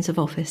the chains of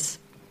office.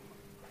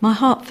 My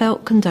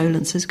heartfelt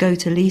condolences go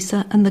to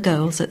Lisa and the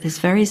girls at this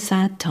very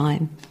sad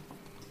time.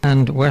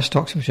 And West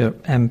Oxfordshire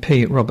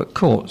MP Robert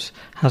Courts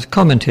has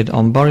commented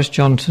on Boris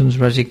Johnson's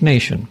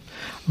resignation,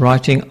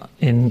 writing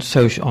on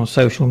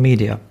social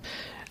media,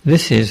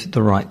 "This is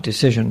the right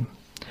decision."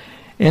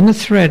 In a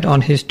thread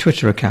on his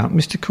Twitter account,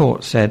 Mr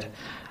Courts said,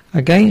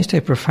 "Against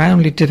a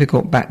profoundly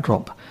difficult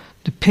backdrop,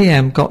 the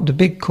PM got the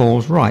big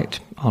calls right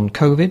on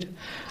COVID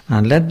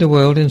and led the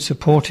world in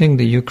supporting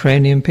the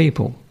Ukrainian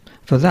people.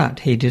 For that,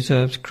 he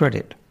deserves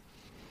credit."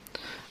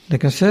 The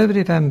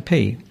Conservative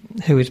MP,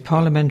 who is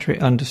Parliamentary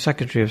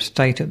Under-Secretary of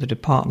State at the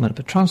Department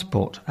for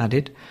Transport,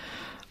 added,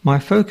 "My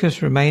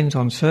focus remains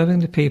on serving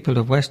the people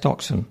of West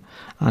Oxon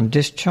and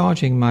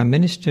discharging my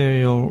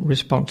ministerial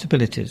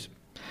responsibilities,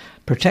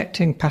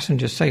 protecting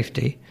passenger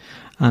safety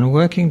and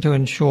working to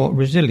ensure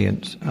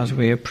resilience as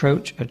we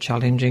approach a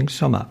challenging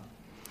summer.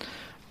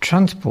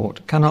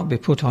 Transport cannot be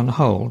put on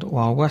hold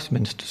while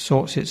Westminster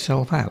sorts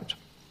itself out.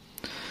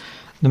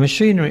 The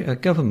machinery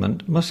of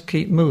government must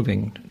keep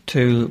moving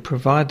to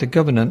provide the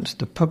governance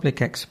the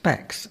public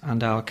expects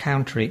and our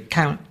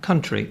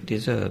country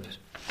deserves."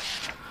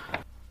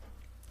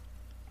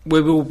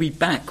 We will be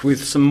back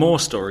with some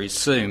more stories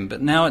soon,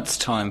 but now it's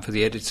time for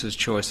the editor's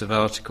choice of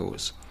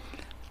articles.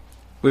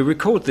 We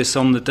record this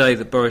on the day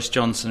that Boris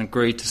Johnson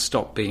agreed to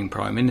stop being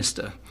Prime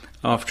Minister,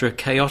 after a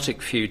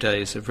chaotic few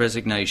days of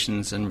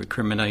resignations and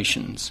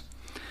recriminations.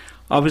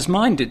 I was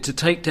minded to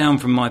take down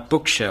from my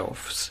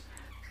bookshelves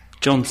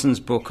Johnson's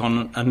book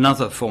on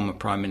another former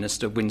Prime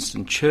Minister,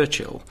 Winston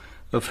Churchill,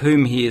 of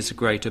whom he is a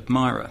great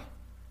admirer.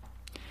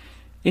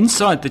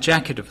 Inside the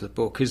jacket of the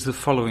book is the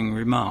following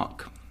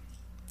remark.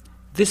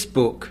 "This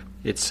book,"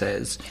 it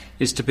says,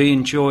 "is to be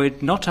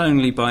enjoyed not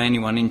only by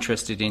anyone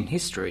interested in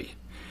history,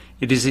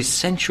 it is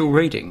essential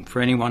reading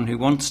for anyone who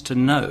wants to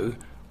know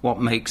what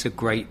makes a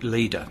great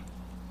leader."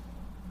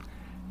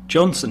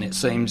 Johnson, it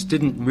seems,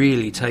 didn't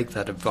really take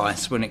that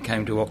advice when it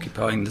came to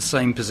occupying the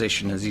same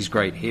position as his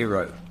great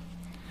hero.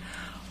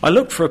 I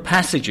looked for a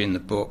passage in the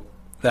book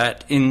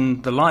that,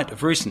 in the light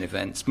of recent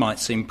events, might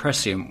seem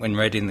prescient when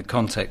read in the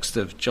context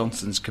of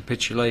Johnson's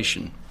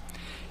capitulation.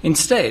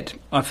 Instead,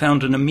 I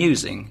found an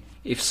amusing,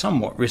 if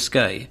somewhat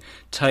risque,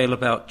 tale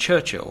about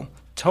Churchill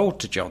told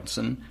to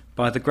Johnson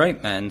by the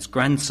great man's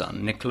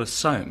grandson, Nicholas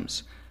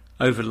Soames,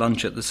 over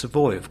lunch at the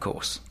Savoy, of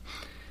course.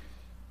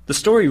 The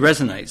story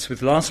resonates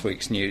with last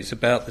week's news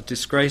about the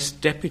disgraced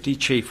Deputy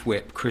Chief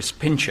Whip, Chris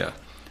Pincher,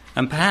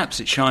 and perhaps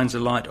it shines a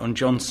light on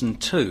Johnson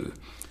too,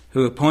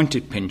 who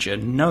appointed Pincher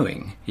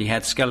knowing he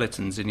had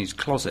skeletons in his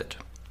closet.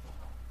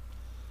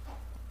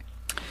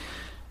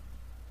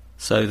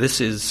 So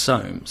this is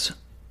Soames.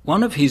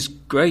 One of his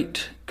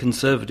great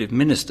Conservative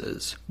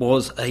ministers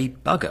was a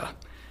bugger,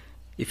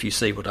 if you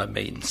see what I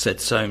mean,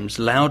 said Soames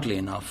loudly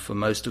enough for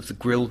most of the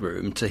grill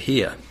room to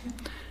hear.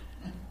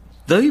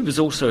 Though he was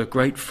also a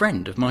great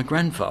friend of my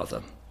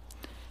grandfather.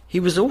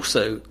 He was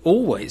also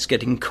always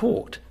getting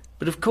caught,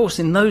 but of course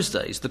in those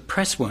days the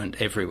press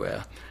weren't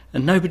everywhere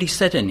and nobody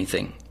said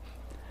anything.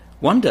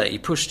 One day he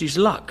pushed his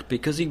luck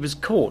because he was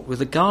caught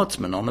with a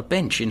guardsman on a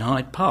bench in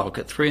Hyde Park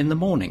at 3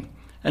 a.m,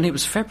 and it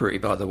was February,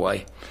 by the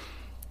way.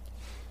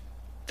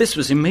 This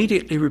was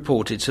immediately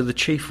reported to the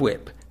Chief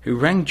Whip, who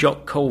rang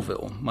Jock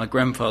Colville, my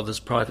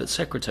grandfather's private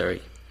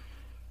secretary.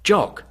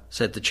 "Jock,"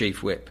 said the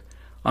Chief Whip,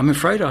 "I'm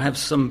afraid I have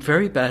some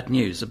very bad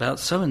news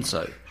about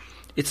so-and-so.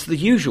 It's the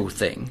usual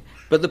thing,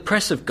 but the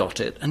press have got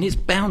it and it's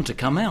bound to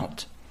come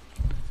out."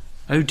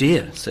 "Oh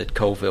dear," said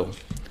Colville.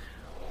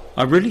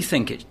 "I really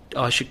think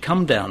I should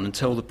come down and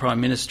tell the Prime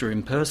Minister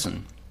in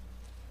person."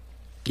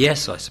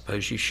 "Yes, I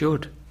suppose you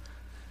should."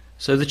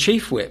 So the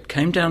Chief Whip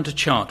came down to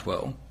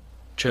Chartwell,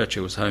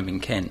 Churchill's home in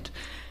Kent,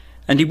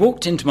 and he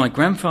walked into my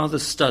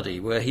grandfather's study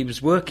where he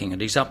was working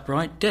at his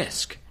upright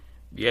desk.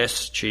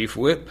 "Yes, Chief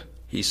Whip,"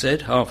 he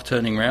said, half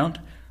turning round.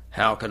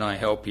 "How can I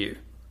help you?"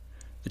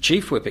 The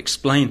Chief Whip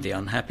explained the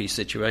unhappy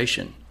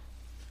situation.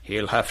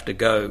 "He'll have to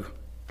go,"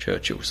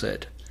 Churchill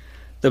said.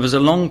 There was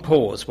a long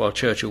pause while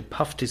Churchill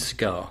puffed his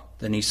cigar.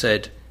 Then he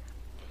said,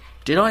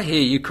 "Did I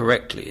hear you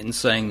correctly in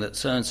saying that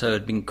so-and-so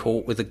had been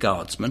caught with a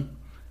guardsman?"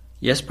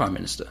 "Yes, Prime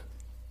Minister."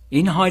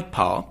 "In Hyde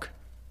Park?"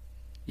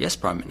 "Yes,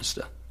 Prime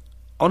Minister."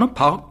 "On a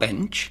park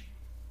bench?"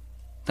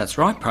 "That's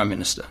right, Prime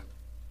Minister."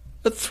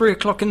 "At 3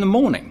 o'clock in the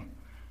morning?"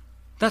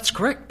 "That's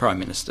correct, Prime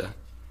Minister."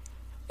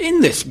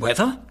 "In this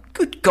weather?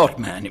 Good God,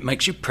 man, it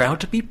makes you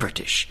proud to be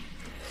British."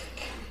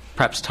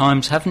 Perhaps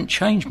times haven't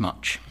changed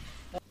much.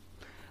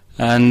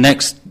 And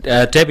next,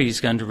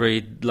 Debbie's going to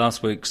read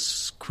last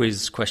week's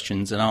quiz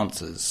questions and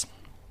answers.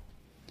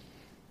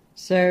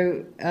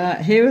 So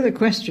here are the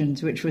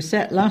questions which were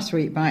set last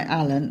week by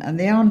Alan and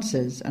the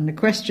answers. And the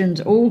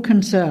questions all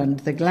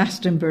concerned the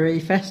Glastonbury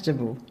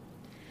Festival.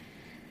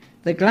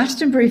 The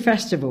Glastonbury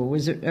Festival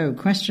was...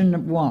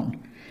 question 1.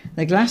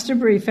 The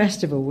Glastonbury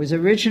Festival was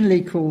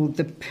originally called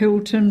the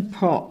Pilton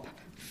Pop,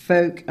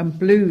 Folk and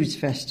Blues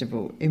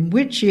Festival. In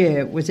which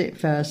year was it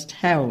first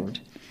held?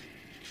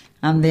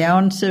 And the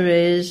answer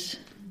is...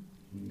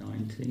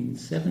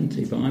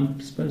 1970, but I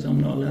suppose I'm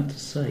not allowed to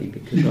say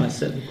because I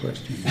set the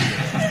question.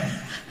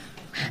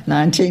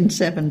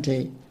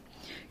 1970.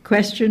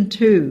 Question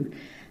 2.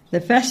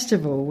 The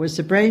festival was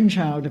the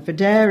brainchild of a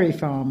dairy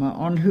farmer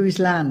on whose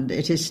land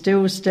it is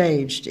still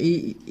staged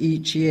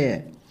each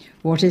year.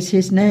 What is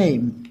his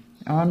name?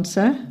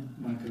 Answer?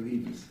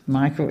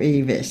 Michael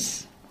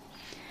Eavis.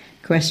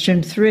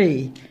 Question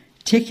 3.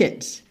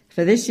 Tickets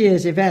for this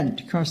year's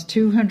event cost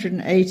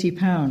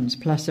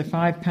 £280 plus a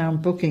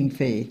 £5 booking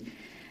fee.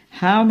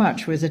 How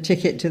much was a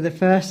ticket to the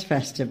first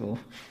festival?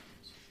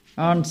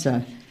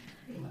 Answer: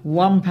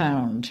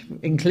 £1,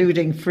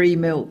 including free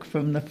milk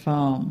from the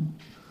farm.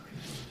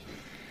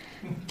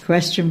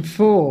 Question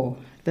 4.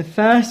 The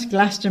first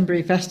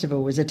Glastonbury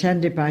Festival was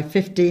attended by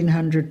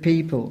 1,500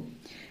 people.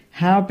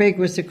 How big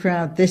was the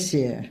crowd this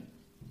year?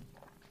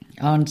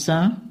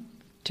 Answer: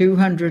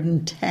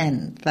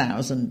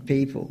 210,000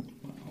 people.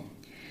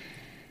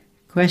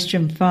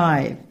 Question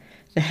 5.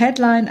 The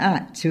headline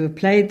acts who have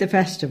played the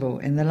festival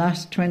in the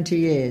last 20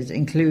 years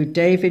include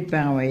David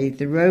Bowie,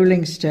 the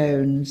Rolling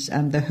Stones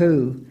and The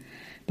Who.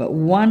 But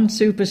one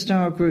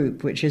superstar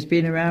group, which has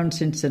been around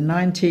since the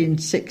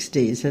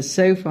 1960s, has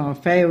so far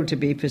failed to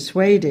be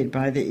persuaded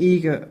by the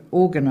eager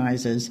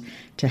organisers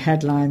to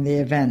headline the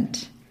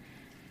event.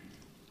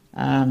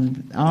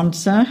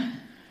 Answer: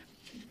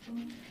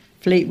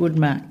 Fleetwood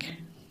Mac.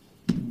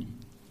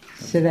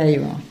 So there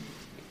you are.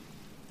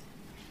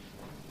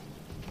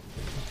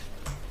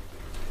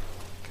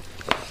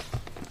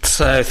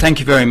 So thank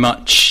you very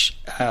much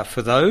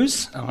for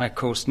those. I, of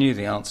course, knew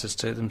the answers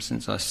to them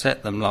since I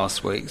set them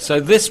last week. So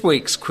this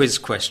week's quiz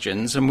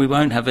questions, and we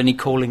won't have any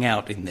calling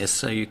out in this,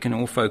 so you can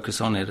all focus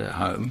on it at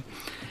home.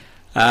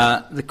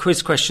 The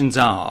quiz questions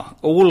are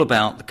all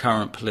about the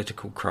current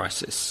political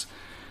crisis.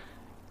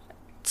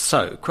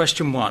 So,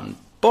 question 1.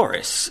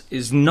 Boris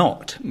is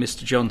not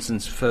Mr.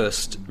 Johnson's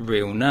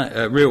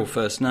real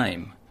first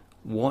name.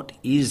 What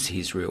is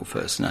his real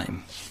first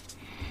name?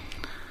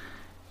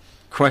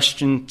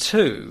 Question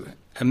 2.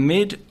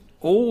 Amid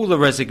all the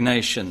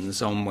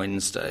resignations on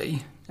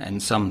Wednesday,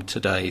 and some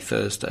today,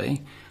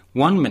 Thursday,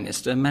 one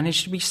minister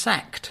managed to be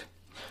sacked.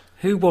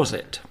 Who was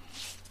it?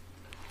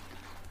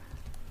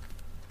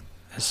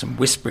 There's some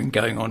whispering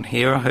going on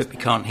here. I hope you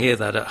can't hear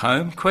that at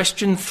home.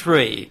 Question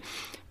 3.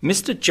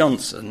 Mr.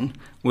 Johnson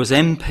was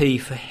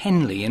MP for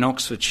Henley in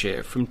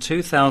Oxfordshire from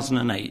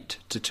 2008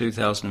 to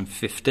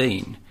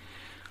 2015.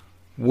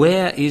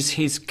 Where is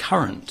his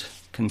current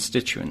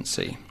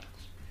constituency?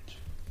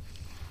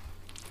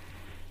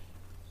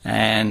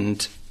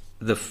 And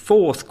the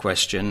fourth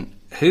question,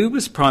 who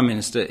was Prime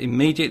Minister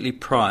immediately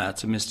prior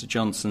to Mr.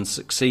 Johnson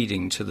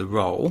succeeding to the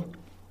role?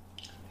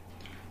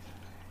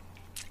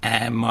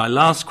 And my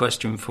last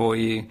question for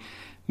you,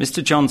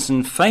 Mr.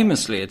 Johnson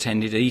famously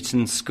attended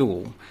Eton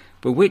School,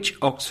 but which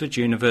Oxford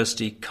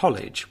University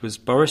college was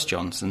Boris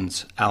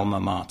Johnson's alma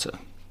mater?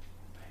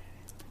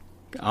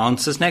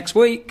 Answers next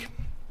week.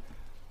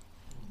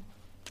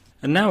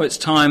 And now it's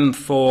time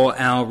for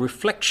our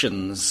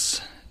Reflections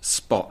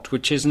spot,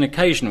 which is an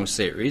occasional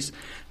series,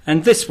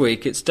 and this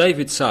week it's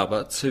David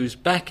Sarbatz who's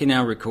back in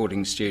our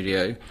recording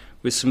studio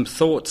with some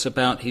thoughts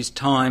about his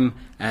time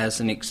as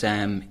an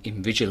exam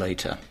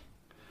invigilator.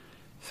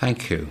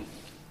 Thank you.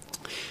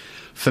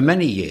 For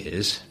many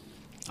years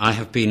I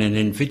have been an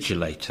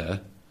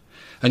invigilator,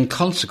 and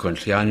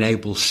consequently I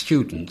enable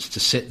students to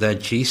sit their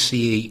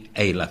GCE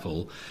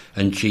A-level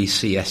and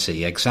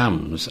GCSE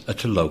exams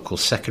at a local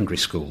secondary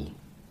school.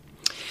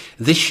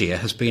 This year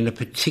has been a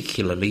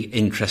particularly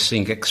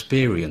interesting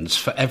experience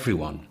for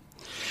everyone.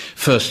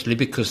 Firstly,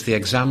 because the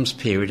exams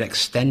period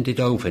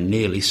extended over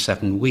nearly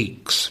 7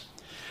 weeks,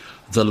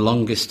 the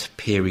longest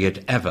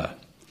period ever.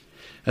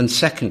 And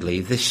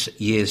secondly, this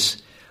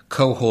year's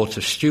cohort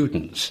of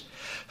students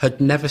had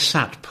never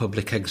sat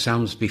public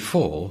exams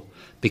before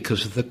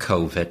because of the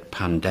COVID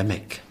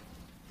pandemic.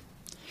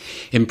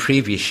 In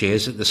previous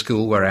years at the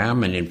school where I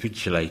am an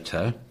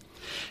invigilator,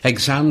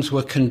 exams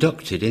were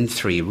conducted in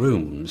 3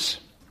 rooms.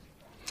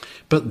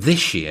 But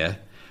this year,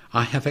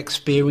 I have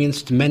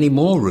experienced many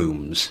more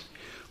rooms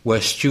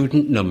where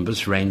student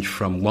numbers range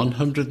from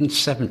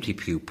 170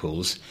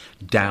 pupils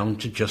down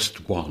to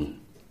just 1.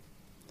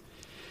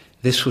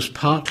 This was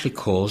partly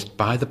caused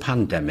by the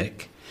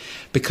pandemic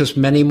because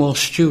many more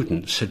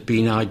students had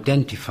been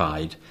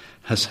identified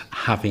as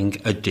having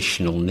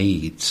additional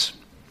needs.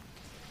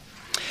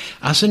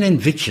 As an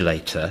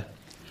invigilator,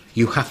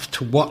 you have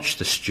to watch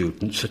the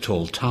students at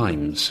all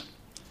times.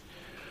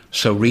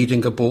 So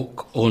reading a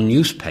book or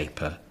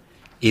newspaper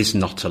is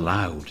not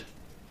allowed.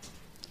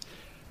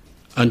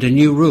 And a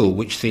new rule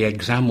which the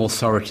exam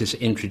authorities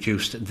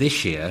introduced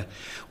this year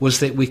was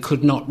that we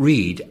could not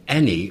read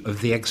any of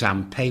the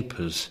exam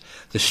papers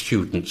the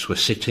students were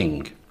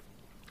sitting.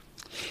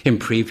 In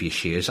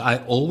previous years, I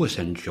always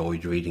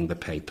enjoyed reading the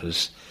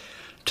papers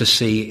to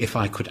see if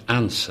I could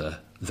answer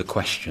the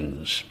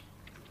questions.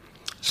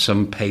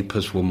 Some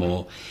papers were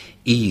more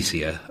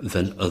easier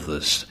than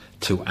others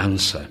to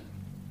answer.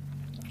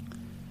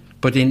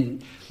 But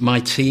in my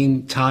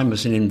time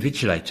as an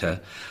invigilator,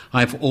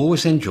 I've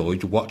always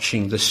enjoyed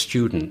watching the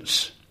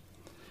students,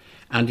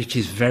 and it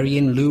is very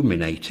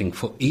illuminating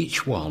for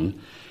each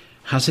one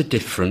has a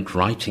different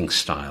writing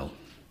style.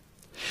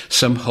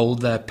 Some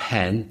hold their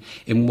pen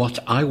in what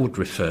I would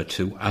refer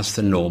to as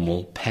the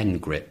normal pen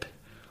grip,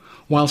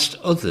 whilst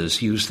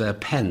others use their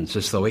pens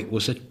as though it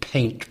was a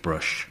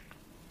paintbrush.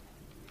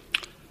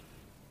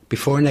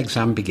 Before an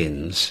exam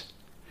begins,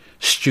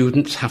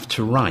 students have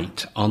to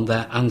write on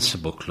their answer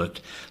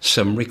booklet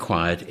some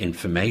required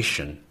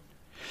information,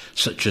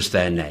 such as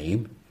their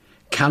name,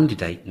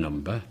 candidate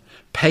number,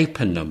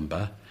 paper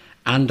number,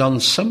 and on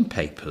some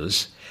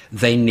papers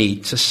they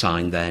need to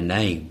sign their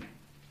name.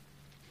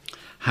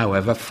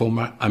 However,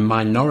 for a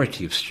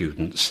minority of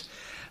students,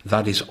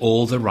 that is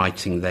all the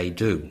writing they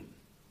do,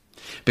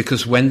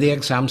 because when the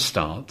exam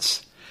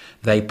starts,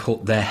 they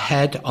put their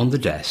head on the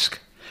desk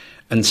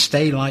and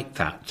stay like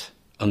that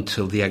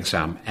until the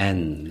exam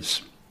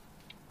ends.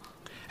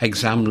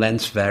 Exam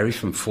lengths vary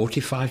from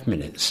 45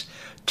 minutes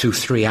to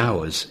 3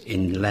 hours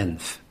in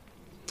length,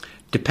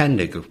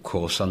 depending, of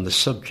course, on the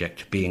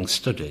subject being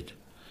studied.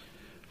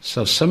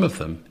 So some of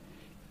them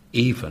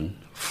even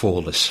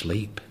fall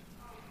asleep.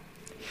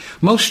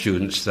 Most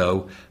students,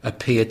 though,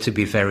 appear to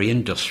be very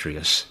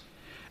industrious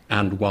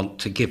and want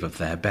to give of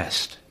their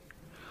best,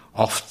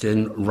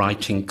 often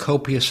writing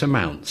copious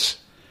amounts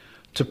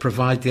to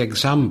provide the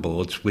exam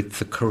boards with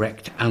the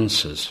correct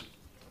answers.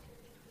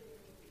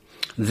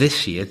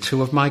 This year,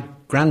 2 of my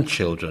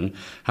grandchildren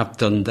have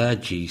done their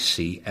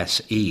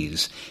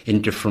GCSEs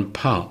in different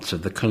parts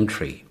of the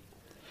country,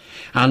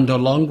 and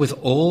along with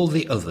all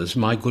the others,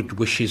 my good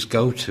wishes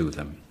go to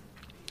them.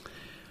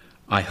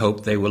 I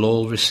hope they will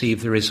all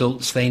receive the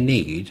results they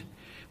need,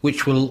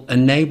 which will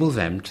enable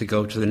them to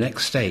go to the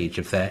next stage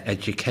of their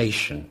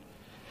education,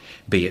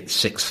 be it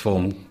sixth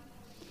form,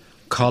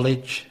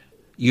 college,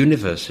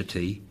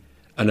 university,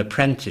 an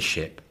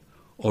apprenticeship,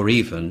 or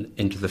even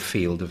into the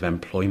field of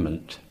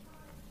employment.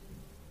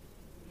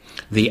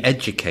 The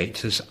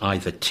educators,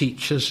 either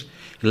teachers,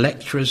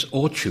 lecturers,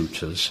 or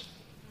tutors,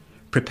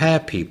 prepare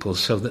people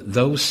so that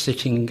those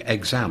sitting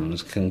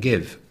exams can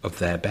give of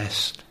their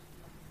best.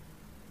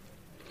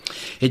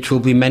 It will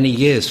be many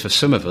years for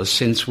some of us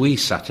since we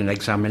sat an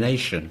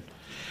examination,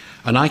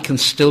 and I can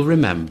still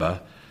remember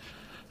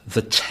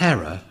the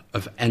terror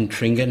of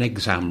entering an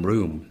exam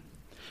room,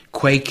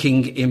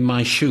 quaking in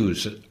my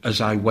shoes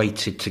as I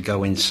waited to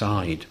go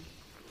inside,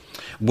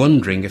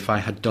 wondering if I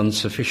had done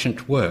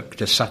sufficient work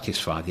to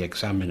satisfy the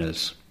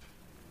examiners.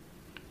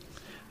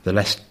 The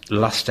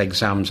last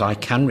exams I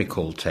can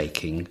recall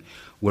taking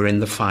were in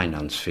the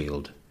finance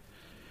field,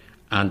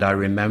 and I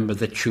remember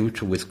the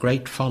tutor with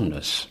great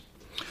fondness,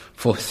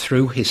 for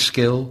through his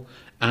skill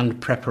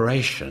and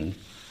preparation,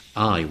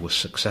 I was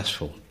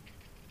successful.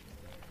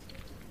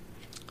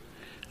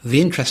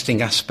 The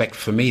interesting aspect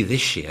for me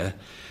this year,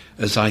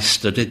 as I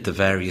studied the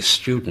various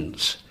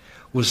students,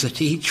 was that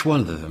each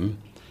one of them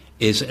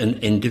is an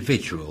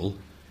individual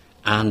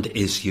and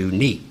is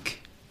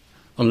unique,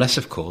 unless,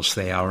 of course,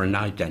 they are an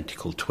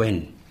identical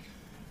twin.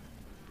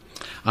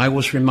 I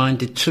was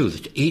reminded, too,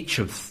 that each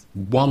of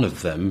one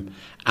of them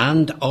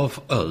and of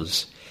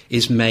us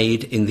is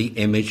made in the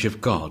image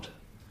of God,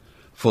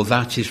 for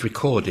that is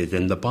recorded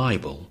in the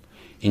Bible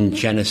in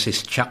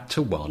Genesis chapter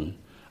 1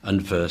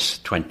 and verse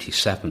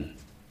 27.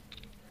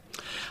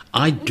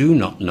 I do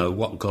not know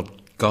what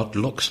God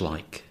looks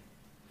like,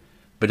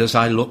 but as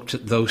I looked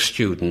at those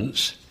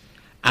students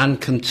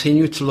and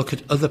continue to look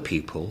at other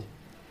people,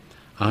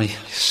 I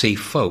see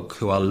folk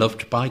who are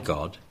loved by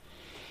God,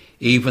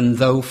 even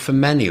though for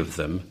many of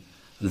them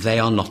they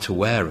are not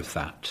aware of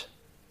that.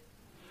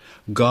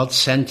 God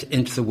sent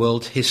into the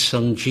world his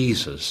Son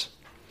Jesus,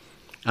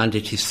 and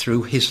it is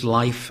through his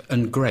life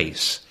and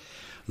grace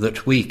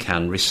that we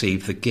can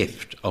receive the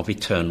gift of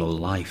eternal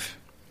life.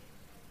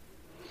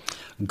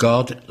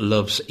 God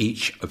loves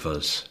each of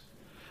us,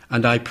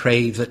 and I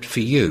pray that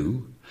for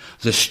you,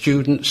 the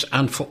students,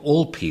 and for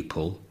all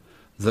people,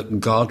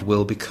 that God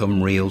will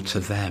become real to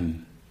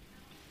them.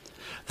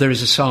 There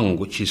is a song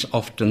which is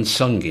often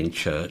sung in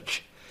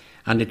church,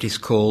 and it is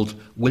called,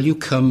 "Will you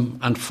come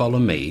and follow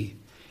me,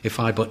 if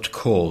I but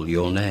call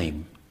your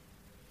name?"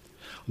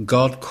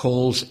 God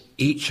calls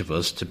each of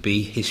us to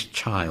be his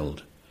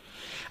child,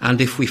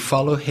 and if we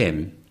follow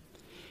him,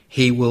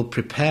 he will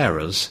prepare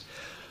us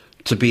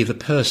to be the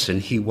person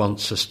he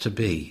wants us to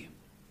be.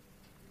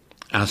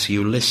 As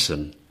you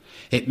listen,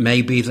 it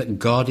may be that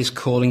God is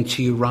calling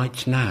to you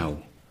right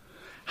now.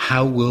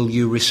 How will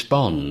you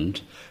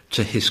respond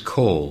to his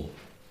call?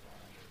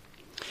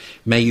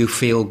 May you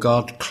feel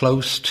God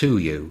close to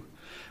you,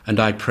 and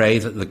I pray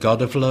that the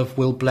God of love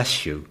will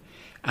bless you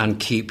and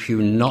keep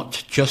you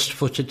not just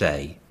for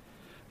today,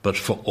 but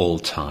for all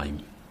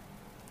time.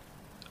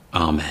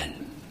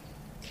 Amen.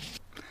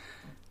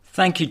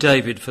 Thank you,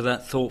 David, for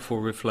that thoughtful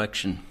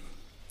reflection.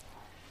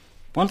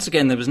 Once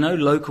again, there was no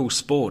local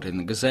sport in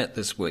the Gazette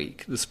this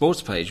week. The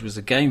sports page was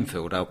again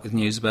filled up with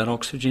news about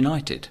Oxford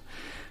United.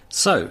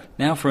 So,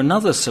 now for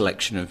another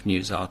selection of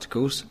news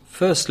articles,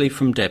 firstly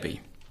from Debbie.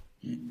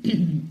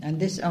 And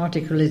this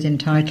article is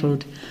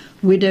entitled,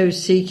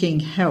 "Widows Seeking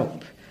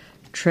Help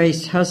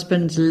Trace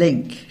Husband's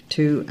Link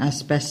to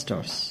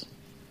Asbestos."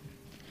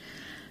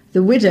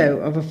 The widow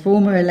of a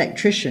former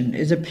electrician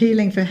is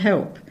appealing for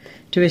help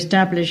to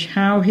establish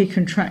how he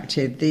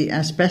contracted the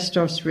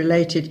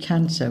asbestos-related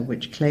cancer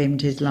which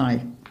claimed his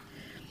life.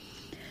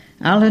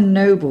 Alan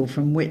Noble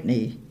from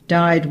Witney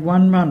died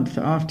 1 month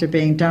after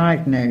being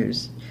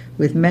diagnosed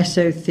with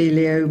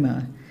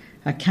mesothelioma,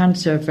 a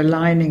cancer of the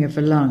lining of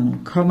the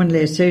lung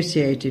commonly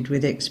associated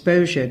with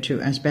exposure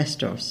to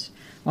asbestos,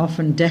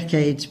 often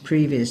decades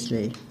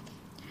previously.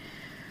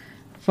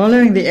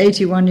 Following the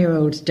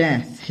 81-year-old's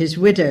death, his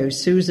widow,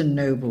 Susan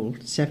Noble,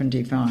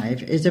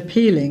 75, is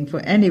appealing for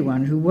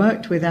anyone who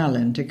worked with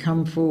Alan to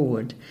come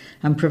forward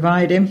and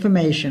provide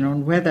information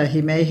on whether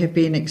he may have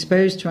been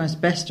exposed to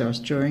asbestos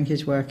during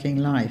his working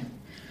life.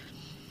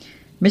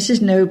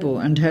 Mrs. Noble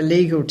and her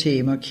legal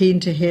team are keen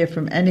to hear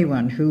from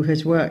anyone who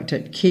has worked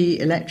at Key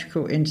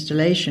Electrical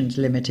Installations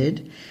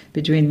Limited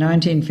between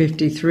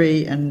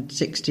 1953 and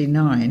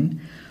 69,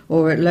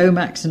 or at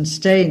Lomax and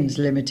Staines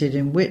Limited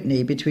in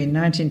Witney between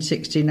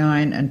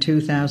 1969 and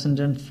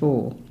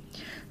 2004,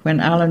 when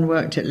Alan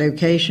worked at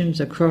locations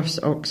across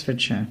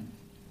Oxfordshire.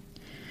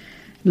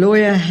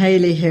 Lawyer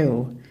Hayley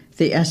Hill,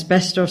 the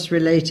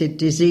asbestos-related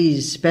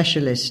disease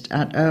specialist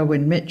at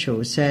Irwin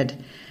Mitchell,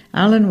 said,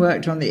 Alan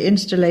worked on the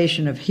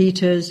installation of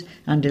heaters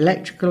and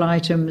electrical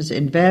items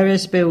in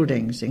various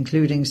buildings,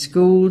 including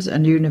schools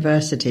and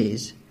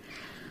universities.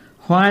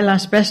 While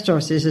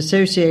asbestos is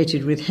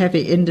associated with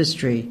heavy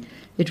industry,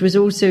 it was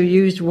also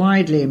used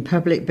widely in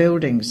public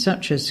buildings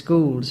such as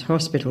schools,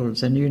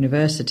 hospitals and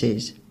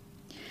universities.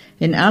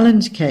 In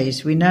Alan's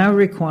case, we now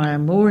require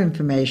more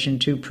information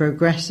to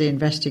progress the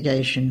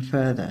investigation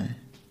further.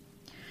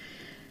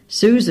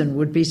 Susan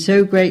would be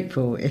so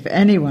grateful if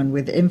anyone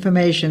with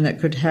information that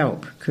could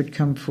help could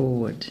come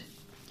forward.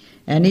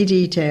 Any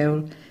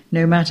detail,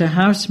 no matter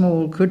how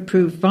small, could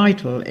prove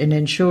vital in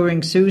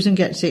ensuring Susan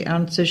gets the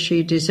answers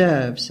she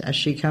deserves as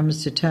she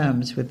comes to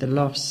terms with the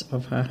loss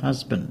of her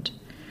husband.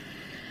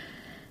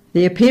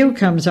 The appeal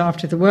comes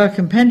after the Work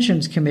and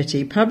Pensions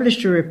Committee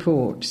published a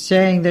report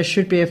saying there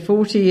should be a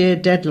 40-year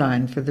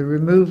deadline for the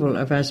removal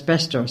of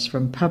asbestos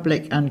from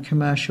public and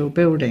commercial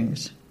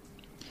buildings.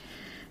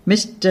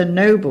 Mr.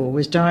 Noble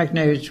was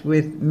diagnosed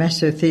with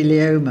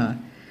mesothelioma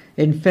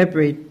in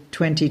February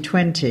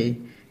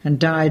 2020 and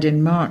died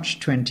in March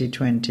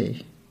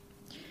 2020.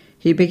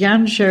 He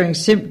began showing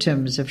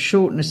symptoms of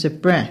shortness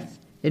of breath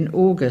in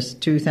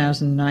August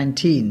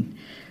 2019,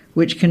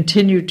 which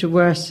continued to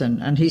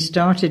worsen, and he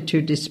started to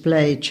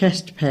display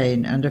chest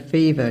pain and a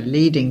fever,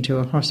 leading to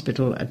a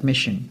hospital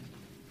admission.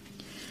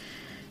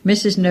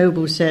 Mrs.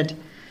 Noble said,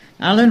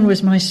 Alan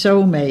was my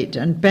soulmate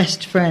and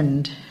best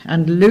friend,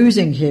 and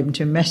losing him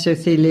to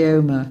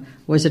mesothelioma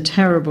was a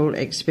terrible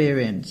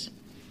experience.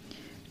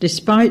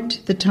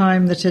 Despite the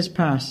time that has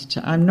passed,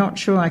 I'm not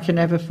sure I can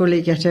ever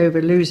fully get over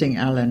losing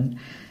Alan,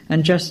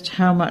 and just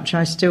how much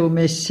I still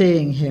miss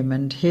seeing him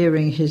and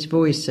hearing his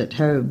voice at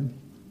home.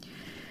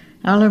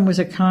 Alan was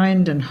a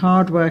kind and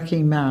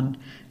hard-working man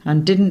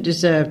and didn't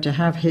deserve to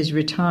have his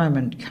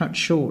retirement cut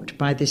short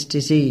by this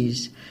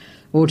disease,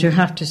 or to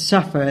have to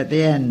suffer at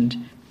the end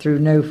through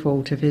no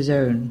fault of his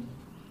own.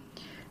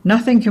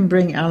 Nothing can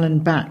bring Alan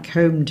back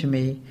home to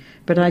me,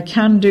 but I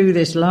can do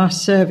this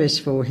last service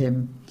for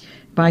him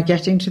by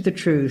getting to the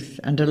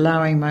truth and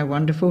allowing my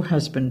wonderful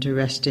husband to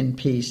rest in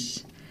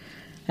peace.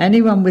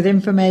 Anyone with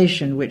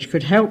information which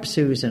could help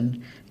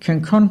Susan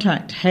can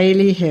contact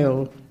Hayley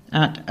Hill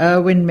at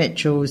Irwin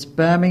Mitchell's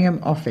Birmingham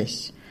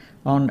office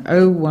on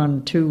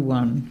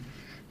 0121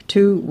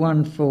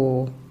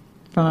 214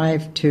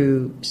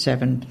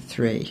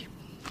 5273.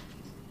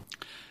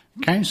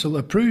 Council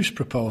approves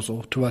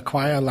proposal to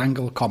acquire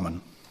Langle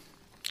Common.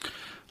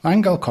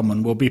 Langle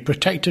Common will be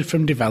protected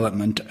from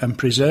development and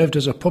preserved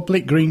as a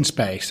public green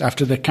space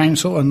after the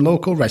council and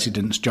local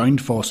residents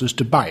joined forces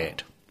to buy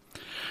it.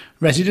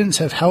 Residents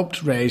have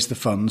helped raise the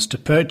funds to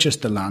purchase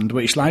the land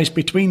which lies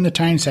between the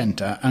town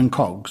centre and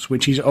Cogs,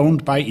 which is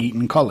owned by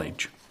Eton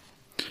College.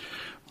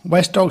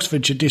 West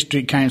Oxfordshire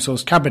District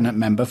Council's Cabinet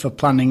Member for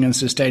Planning and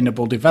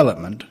Sustainable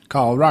Development,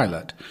 Carl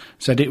Rylott,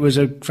 said it was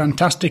a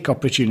fantastic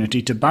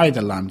opportunity to buy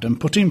the land and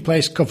put in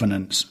place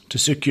covenants to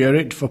secure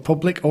it for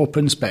public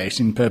open space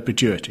in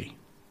perpetuity.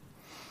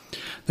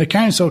 The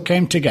council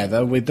came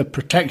together with the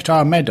Protect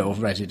Our Meadow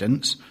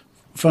residents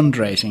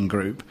fundraising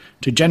group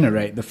to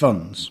generate the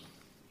funds.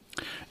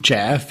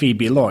 Chair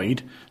Phoebe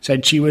Lloyd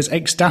said she was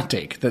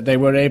ecstatic that they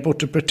were able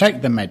to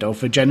protect the meadow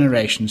for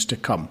generations to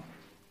come.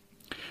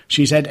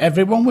 She said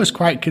everyone was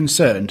quite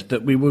concerned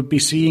that we would be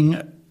seeing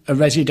a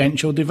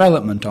residential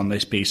development on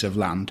this piece of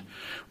land,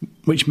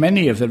 which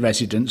many of the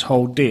residents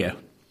hold dear.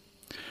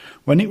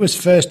 When it was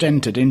first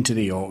entered into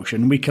the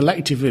auction, we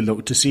collectively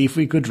looked to see if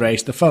we could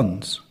raise the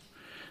funds.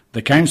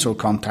 The council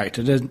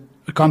contacted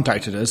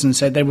us and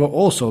said they were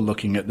also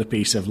looking at the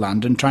piece of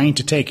land and trying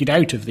to take it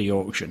out of the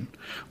auction.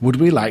 Would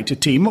we like to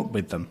team up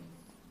with them?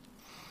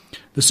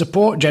 The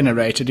support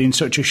generated in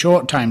such a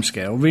short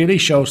timescale really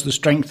shows the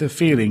strength of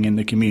feeling in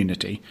the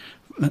community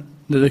that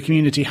the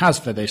community has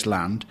for this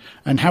land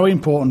and how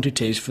important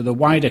it is for the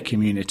wider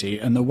community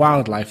and the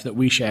wildlife that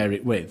we share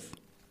it with.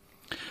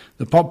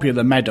 The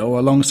popular meadow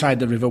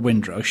alongside the River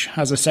Windrush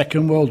has a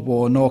Second World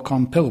War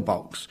Norcon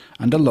pillbox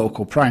and a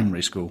local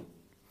primary school.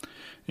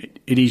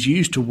 It is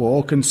used to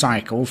walk and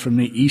cycle from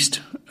the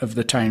east of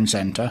the town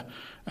centre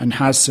and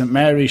has St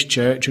Mary's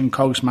Church and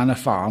Cogs Manor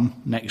Farm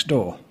next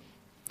door.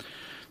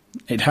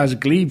 It has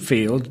Glebe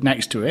Field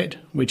next to it,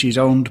 which is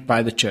owned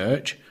by the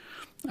church,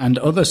 and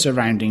other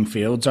surrounding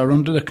fields are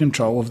under the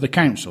control of the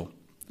council,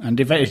 and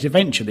it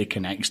eventually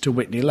connects to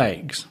Whitney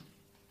Lakes.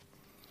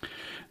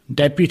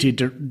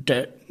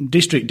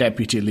 District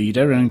Deputy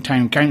Leader and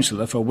Town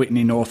Councillor for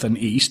Whitney North and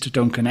East,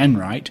 Duncan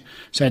Enright,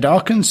 said our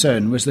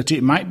concern was that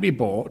it might be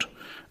bought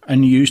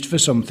and used for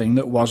something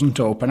that wasn't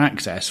open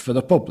access for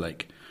the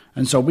public,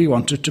 and so we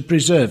wanted to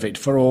preserve it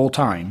for all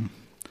time,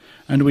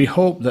 and we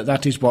hope that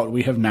that is what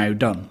we have now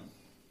done.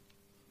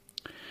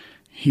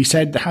 He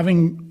said that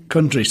having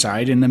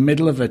countryside in the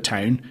middle of a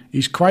town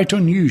is quite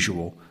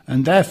unusual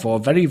and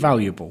therefore very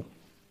valuable.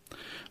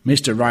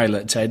 Mr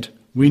Rylett said,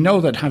 "We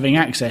know that having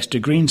access to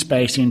green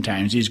space in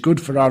towns is good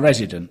for our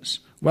residents'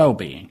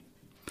 well-being,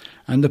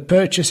 and the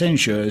purchase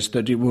ensures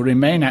that it will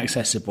remain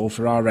accessible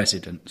for our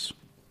residents.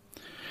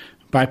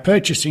 By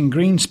purchasing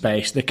green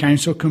space, the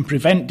council can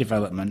prevent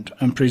development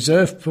and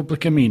preserve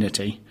public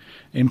amenity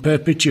in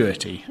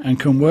perpetuity and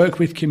can work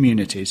with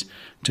communities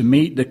to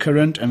meet the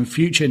current and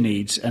future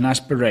needs and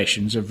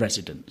aspirations of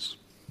residents."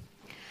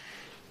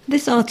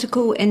 This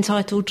article,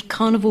 entitled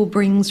Carnival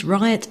Brings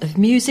Riot of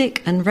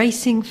Music and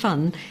Racing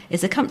Fun,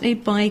 is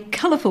accompanied by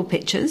colourful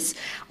pictures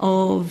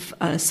of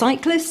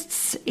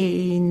cyclists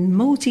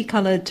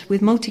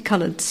with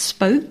multicoloured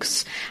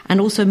spokes,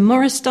 and also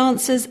Morris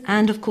dancers,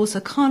 and of course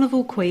a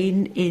carnival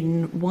queen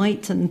in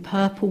white and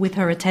purple with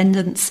her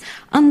attendants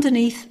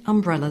underneath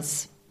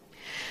umbrellas.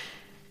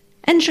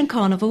 Enshill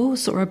Carnival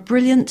saw a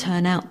brilliant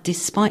turnout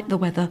despite the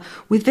weather,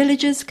 with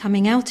villagers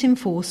coming out in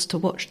force to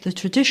watch the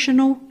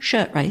traditional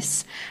shirt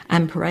race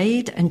and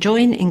parade and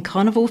join in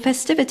carnival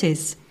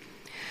festivities.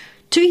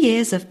 2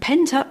 years of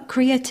pent-up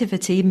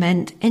creativity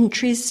meant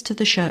entries to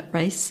the shirt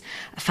race,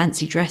 a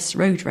fancy dress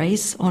road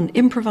race on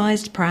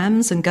improvised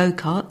prams and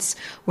go-karts,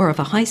 were of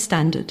a high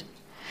standard,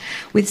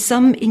 with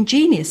some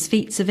ingenious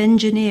feats of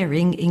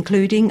engineering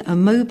including a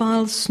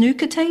mobile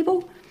snooker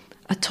table,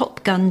 a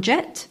Top Gun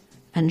jet,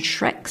 and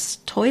Shrek's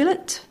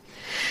toilet.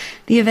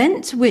 The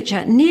event, which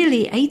at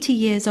nearly 80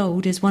 years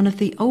old is one of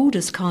the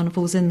oldest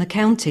carnivals in the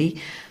county,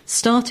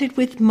 started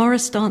with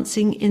Morris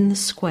dancing in the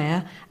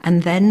square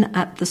and then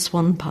at the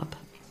Swan pub.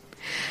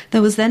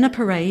 There was then a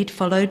parade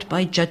followed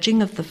by judging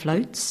of the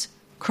floats,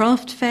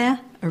 craft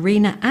fair,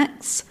 arena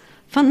acts,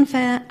 fun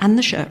fair and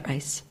the shirt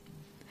race.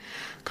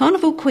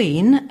 Carnival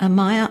Queen,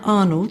 Amaya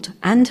Arnold,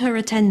 and her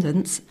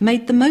attendants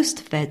made the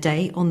most of their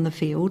day on the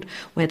field,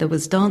 where there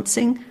was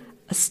dancing,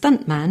 a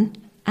stuntman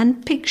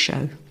and pig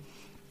show.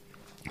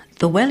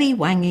 The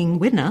welly-wanging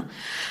winner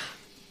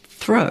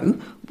throw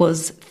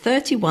was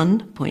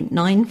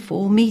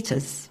 31.94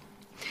 metres.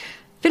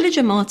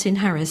 Villager Martin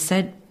Harris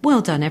said,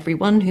 "Well done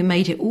everyone who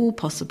made it all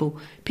possible.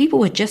 People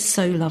were just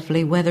so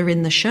lovely, whether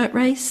in the shirt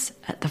race,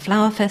 at the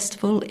flower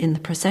festival, in the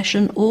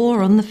procession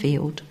or on the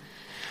field."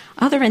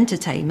 Other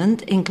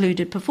entertainment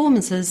included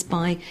performances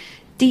by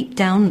Deep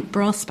Down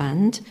Brass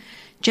Band,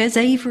 Jez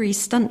Avery's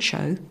Stunt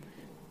Show,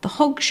 The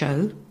Hog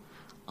Show,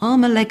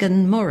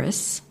 Armaleggan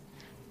Morris,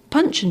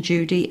 Punch and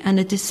Judy, and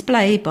a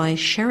display by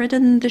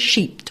Sheridan the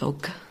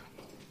Sheepdog.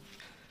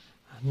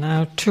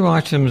 Now 2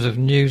 items of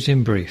news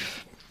in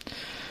brief.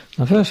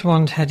 The first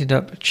one's headed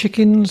up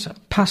Chickens,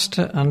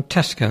 Pasta and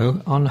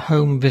Tesco on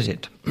home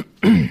visit.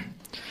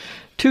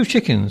 2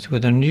 chickens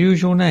with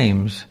unusual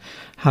names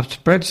have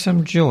spread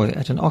some joy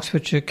at an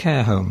Oxfordshire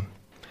care home.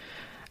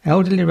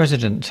 Elderly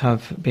residents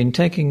have been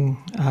taking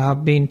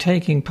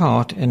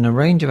part in a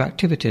range of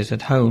activities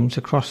at homes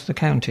across the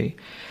county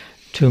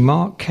to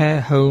mark Care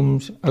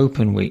Homes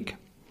Open Week.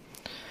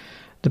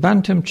 The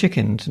Bantam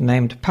chickens,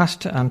 named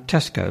Pasta and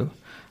Tesco,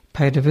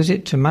 paid a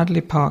visit to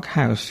Madley Park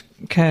House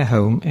Care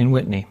Home in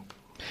Whitney.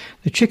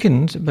 The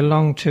chickens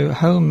belong to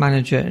home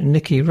manager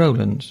Nikki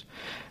Rowlands,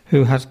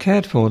 who has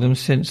cared for them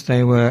since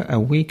they were a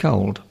week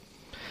old.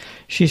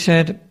 She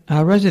said,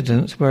 "Our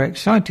residents were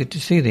excited to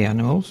see the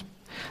animals.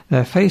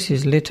 Their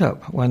faces lit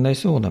up when they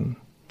saw them.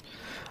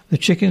 The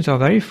chickens are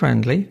very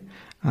friendly,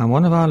 and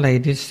one of our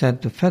ladies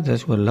said the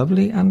feathers were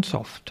lovely and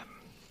soft."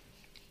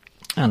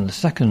 And the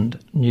second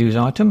news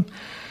item,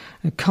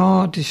 a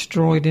car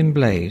destroyed in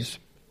blaze.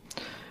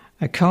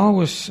 A car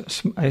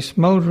was a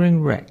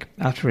smouldering wreck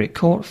after it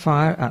caught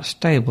fire at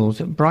stables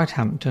at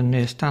Brighthampton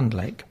near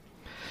Standlake.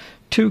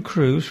 2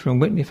 crews from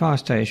Whitney Fire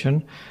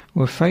Station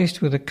were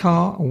faced with a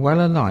car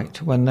well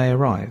alight when they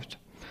arrived.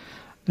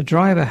 The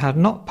driver had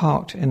not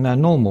parked in their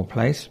normal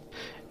place,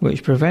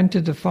 which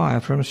prevented the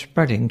fire from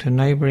spreading to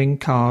neighbouring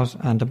cars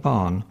and a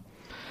barn.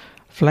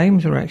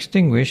 Flames were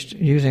extinguished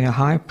using a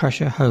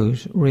high-pressure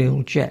hose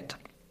reel jet.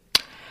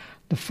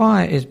 The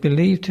fire is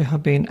believed to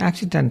have been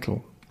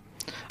accidental.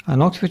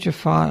 An Oxfordshire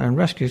Fire and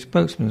Rescue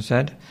spokesman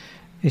said,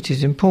 "It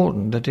is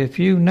important that if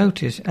you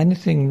notice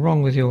anything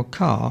wrong with your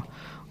car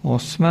or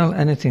smell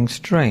anything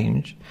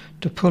strange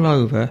to pull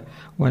over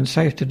when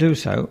safe to do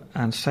so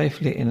and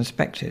safely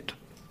inspect it.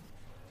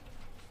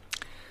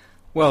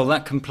 Well,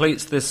 that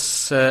completes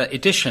this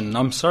edition.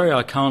 I'm sorry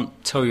I can't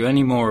tell you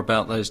any more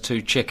about those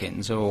two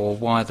chickens or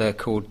why they're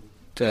called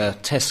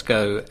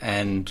Tesco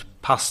and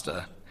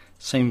Pasta.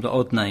 Seemed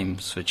odd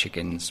names for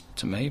chickens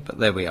to me, but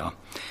there we are.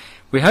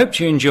 We hope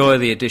you enjoyed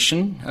the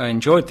edition.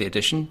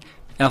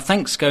 Our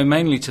thanks go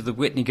mainly to the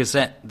Witney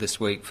Gazette this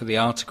week for the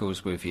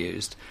articles we've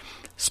used.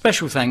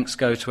 Special thanks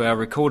go to our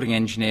recording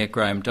engineer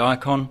Graham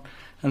Diacon,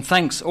 and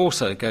thanks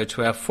also go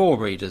to our 4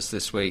 readers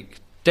this week,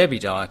 Debbie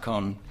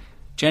Diacon,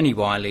 Jenny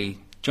Wiley,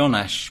 John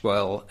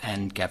Ashwell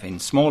and Gavin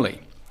Smalley.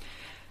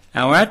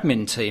 Our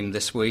admin team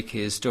this week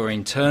is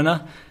Doreen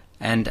Turner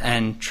and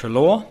Anne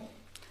Trelaw,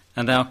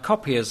 and our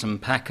copiers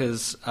and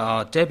packers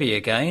are Debbie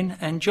again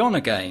and John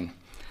again.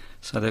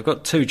 So they've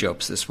got 2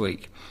 jobs this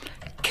week.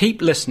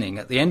 Keep listening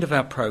at the end of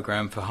our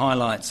programme for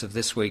highlights of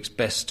this week's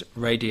best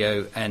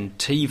radio and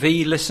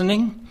TV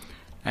listening.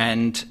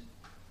 And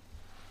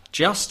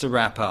just to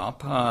wrap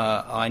up,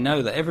 I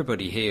know that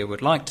everybody here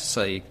would like to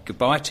say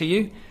goodbye to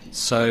you,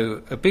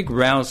 so a big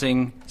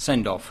rousing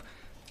send-off.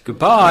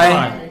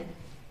 Goodbye.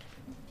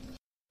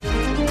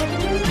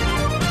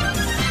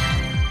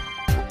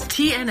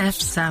 TNF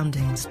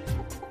Soundings.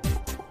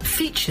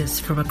 Features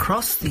from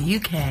across the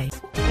UK.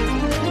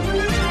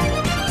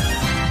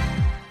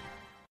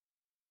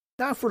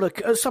 Now for a look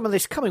at some of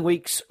this coming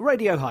week's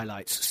radio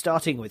highlights,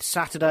 starting with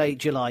Saturday,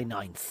 July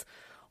 9th.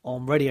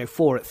 On Radio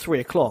 4 at 3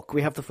 o'clock,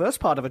 we have the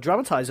first part of a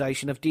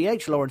dramatisation of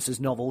D.H.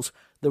 Lawrence's novels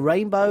The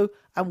Rainbow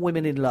and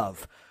Women in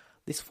Love.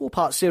 This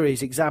 4-part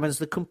series examines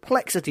the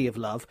complexity of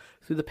love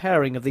through the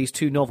pairing of these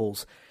 2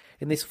 novels.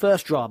 In this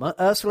first drama,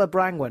 Ursula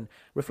Brangwen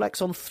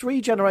reflects on 3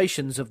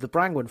 generations of the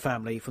Brangwen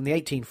family from the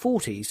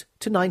 1840s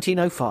to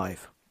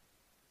 1905.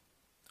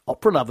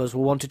 Opera lovers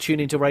will want to tune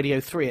into Radio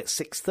 3 at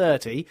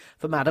 6:30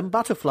 for Madame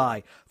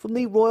Butterfly from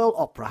the Royal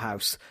Opera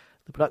House.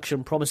 The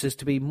production promises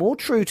to be more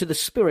true to the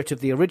spirit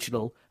of the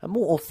original and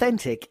more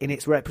authentic in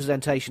its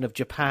representation of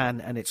Japan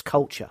and its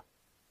culture.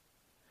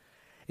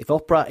 If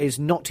opera is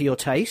not to your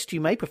taste, you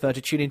may prefer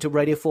to tune into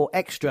Radio 4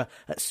 Extra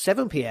at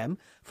 7 p.m.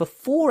 for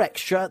 4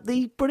 Extra at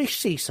the British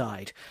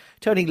seaside.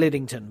 Tony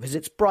Liddington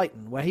visits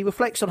Brighton, where he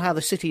reflects on how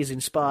the city has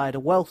inspired a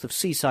wealth of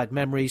seaside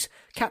memories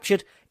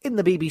captured in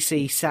the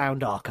BBC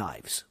Sound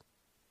Archives.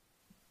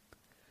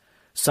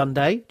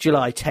 Sunday,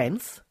 July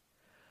 10th.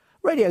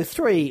 Radio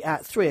 3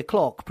 at 3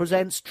 o'clock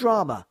presents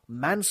drama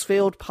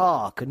Mansfield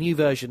Park, a new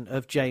version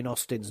of Jane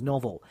Austen's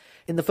novel.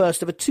 In the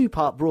first of a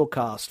 2-part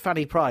broadcast,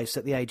 Fanny Price,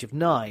 at the age of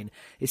 9,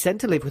 is sent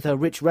to live with her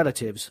rich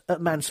relatives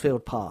at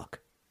Mansfield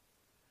Park.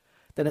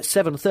 Then at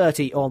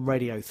 7:30 on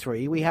Radio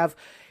 3, we have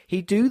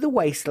He Do the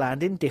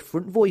Wasteland in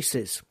Different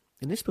Voices.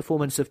 In this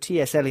performance of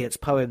T.S. Eliot's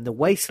poem The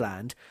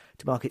Wasteland,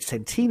 to mark its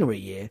centenary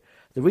year,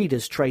 the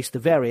readers trace the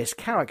various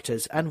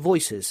characters and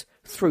voices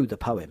through the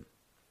poem.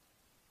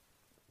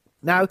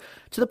 Now,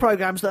 to the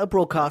programmes that are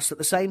broadcast at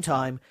the same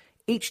time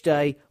each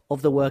day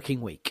of the working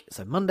week.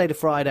 So Monday to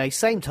Friday,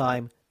 same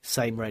time,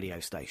 same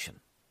radio station.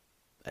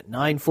 At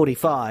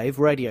 9:45,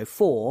 Radio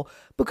 4,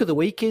 Book of the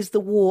Week is The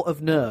War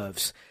of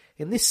Nerves.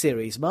 In this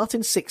series,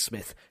 Martin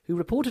Sixsmith, who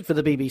reported for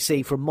the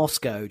BBC from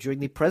Moscow during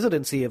the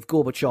presidency of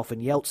Gorbachev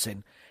and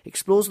Yeltsin,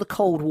 explores the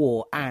Cold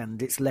War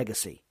and its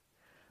legacy.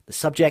 The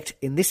subject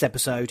in this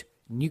episode,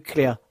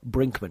 nuclear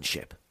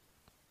brinkmanship.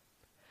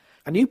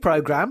 A new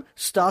programme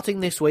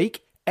starting this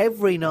week,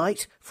 every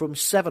night from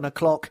 7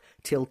 o'clock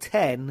till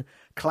 10,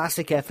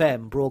 Classic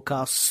FM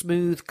broadcasts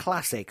smooth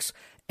classics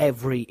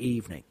every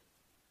evening.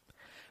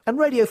 And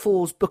Radio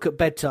 4's Book at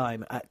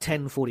Bedtime at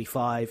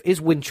 10:45 is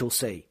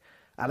Winchelsea.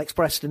 Alex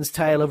Preston's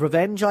tale of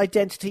revenge,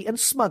 identity and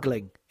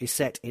smuggling is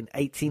set in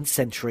 18th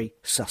century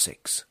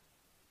Sussex.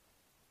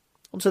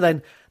 On to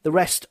then the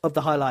rest of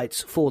the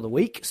highlights for the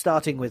week,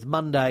 starting with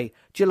Monday,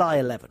 July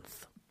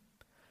 11th.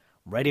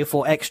 Radio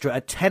 4 Extra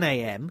at 10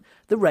 a.m,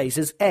 The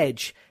Razor's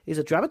Edge is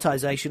a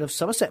dramatisation of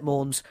Somerset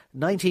Maugham's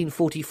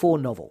 1944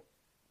 novel.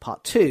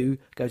 Part 2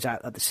 goes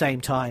out at the same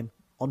time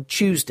on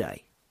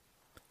Tuesday.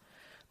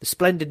 The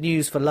splendid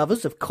news for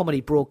lovers of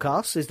comedy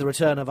broadcasts is the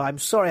return of I'm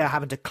Sorry I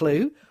Haven't a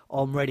Clue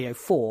on Radio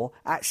 4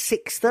 at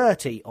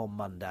 6:30 on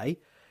Monday.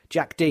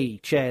 Jack Dee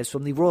chairs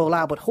from the Royal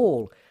Albert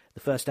Hall, the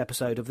first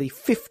episode of the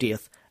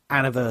 50th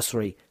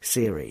anniversary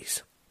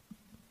series.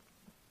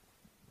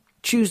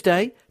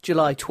 Tuesday,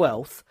 July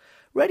 12th,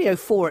 Radio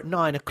 4 at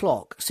 9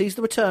 o'clock sees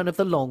the return of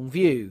The Long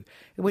View,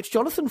 in which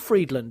Jonathan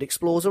Friedland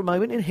explores a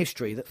moment in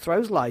history that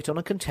throws light on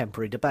a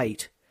contemporary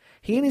debate.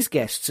 He and his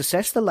guests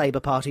assess the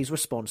Labour Party's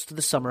response to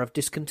the summer of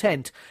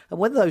discontent and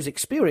whether those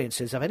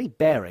experiences have any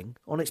bearing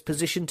on its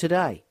position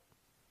today.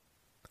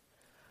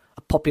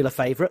 A popular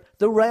favourite,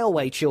 The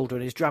Railway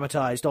Children, is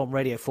dramatised on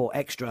Radio 4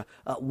 Extra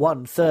at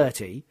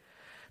 1:30.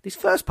 This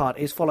first part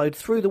is followed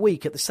through the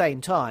week at the same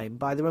time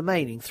by the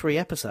remaining 3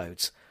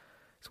 episodes.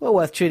 It's well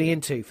worth tuning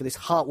into for this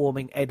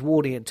heartwarming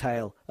Edwardian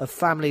tale of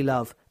family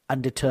love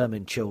and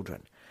determined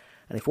children.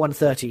 And if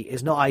 1:30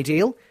 is not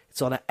ideal,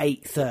 it's on at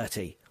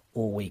 8:30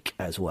 all week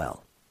as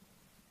well.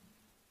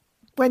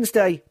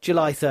 Wednesday,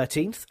 July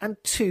 13th, and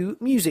 2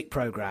 music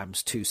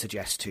programmes to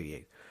suggest to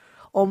you.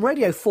 On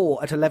Radio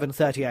 4 at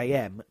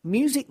 11:30am,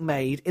 Music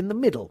Made in the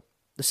Middle.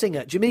 The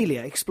singer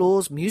Jamelia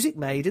explores music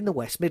made in the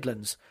West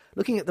Midlands,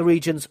 looking at the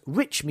region's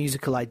rich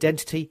musical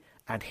identity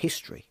and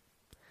history.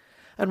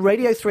 And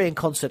Radio 3 in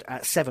concert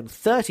at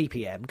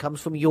 7:30pm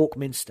comes from York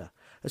Minster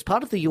as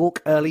part of the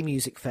York Early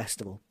Music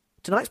Festival.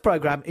 Tonight's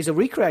programme is a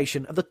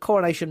recreation of the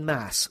Coronation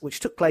Mass, which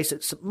took place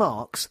at St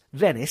Mark's,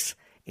 Venice,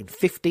 in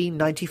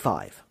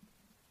 1595.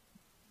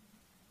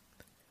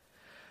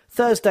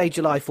 Thursday,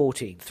 July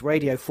 14th,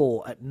 Radio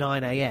 4 at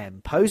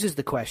 9am poses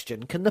the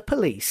question, can the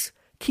police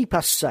keep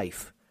us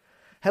safe?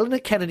 Helena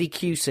Kennedy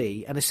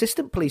QC and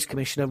Assistant Police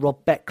Commissioner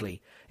Rob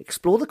Beckley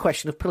explore the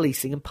question of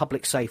policing and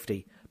public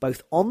safety,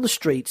 both on the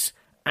streets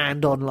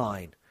and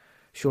online.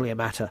 Surely a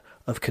matter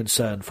of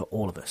concern for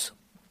all of us.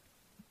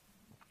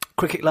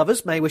 Cricket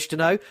lovers may wish to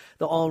know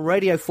that on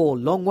Radio 4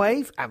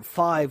 Longwave and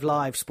 5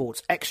 Live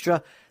Sports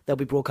Extra, they'll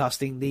be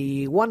broadcasting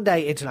the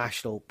one-day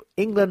international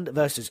England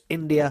versus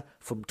India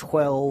from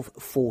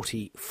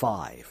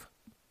 12:45.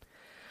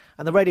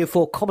 And the Radio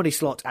 4 comedy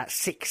slot at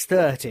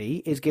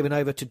 6:30 is given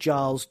over to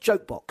Giles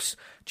Jokebox.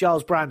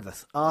 Giles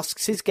Brandreth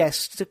asks his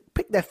guests to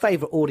pick their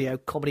favourite audio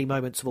comedy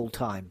moments of all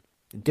time.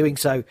 In doing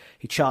so,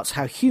 he charts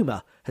how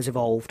humour has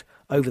evolved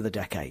over the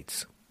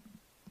decades.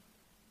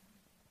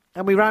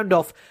 And we round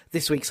off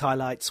this week's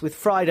highlights with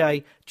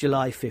Friday,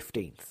 July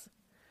 15th.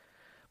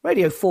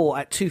 Radio 4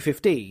 at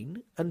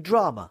 2:15 and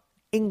drama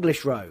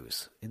English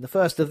Rose. In the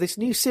first of this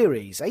new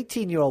series,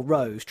 18-year-old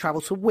Rose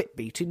travels from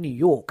Whitby to New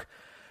York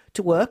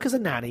to work as a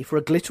nanny for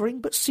a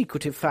glittering but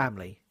secretive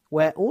family,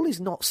 where all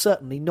is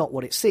certainly not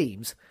what it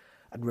seems,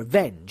 and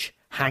revenge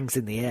hangs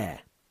in the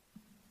air.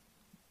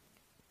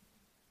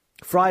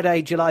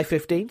 Friday, July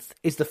 15th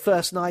is the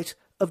first night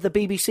of the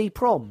BBC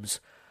Proms,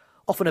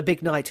 often a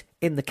big night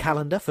in the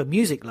calendar for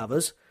music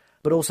lovers,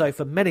 but also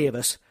for many of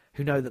us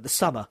who know that the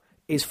summer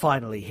is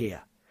finally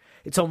here.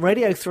 It's on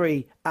Radio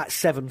 3 at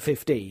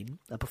 7:15,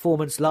 a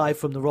performance live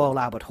from the Royal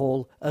Albert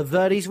Hall of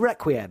Verdi's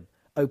Requiem,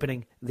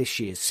 opening this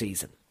year's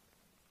season.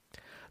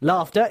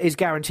 Laughter is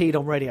guaranteed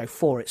on Radio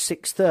 4 at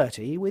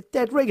 6:30 with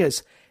Dead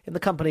Ringers in the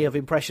company of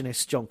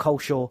impressionists John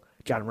Coleshaw,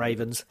 Jan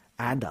Ravens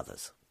and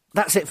others.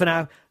 That's it for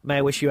now. May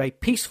I wish you a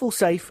peaceful,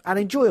 safe and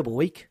enjoyable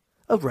week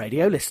of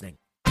radio listening.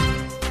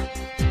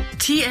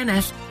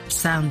 TNF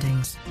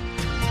Soundings.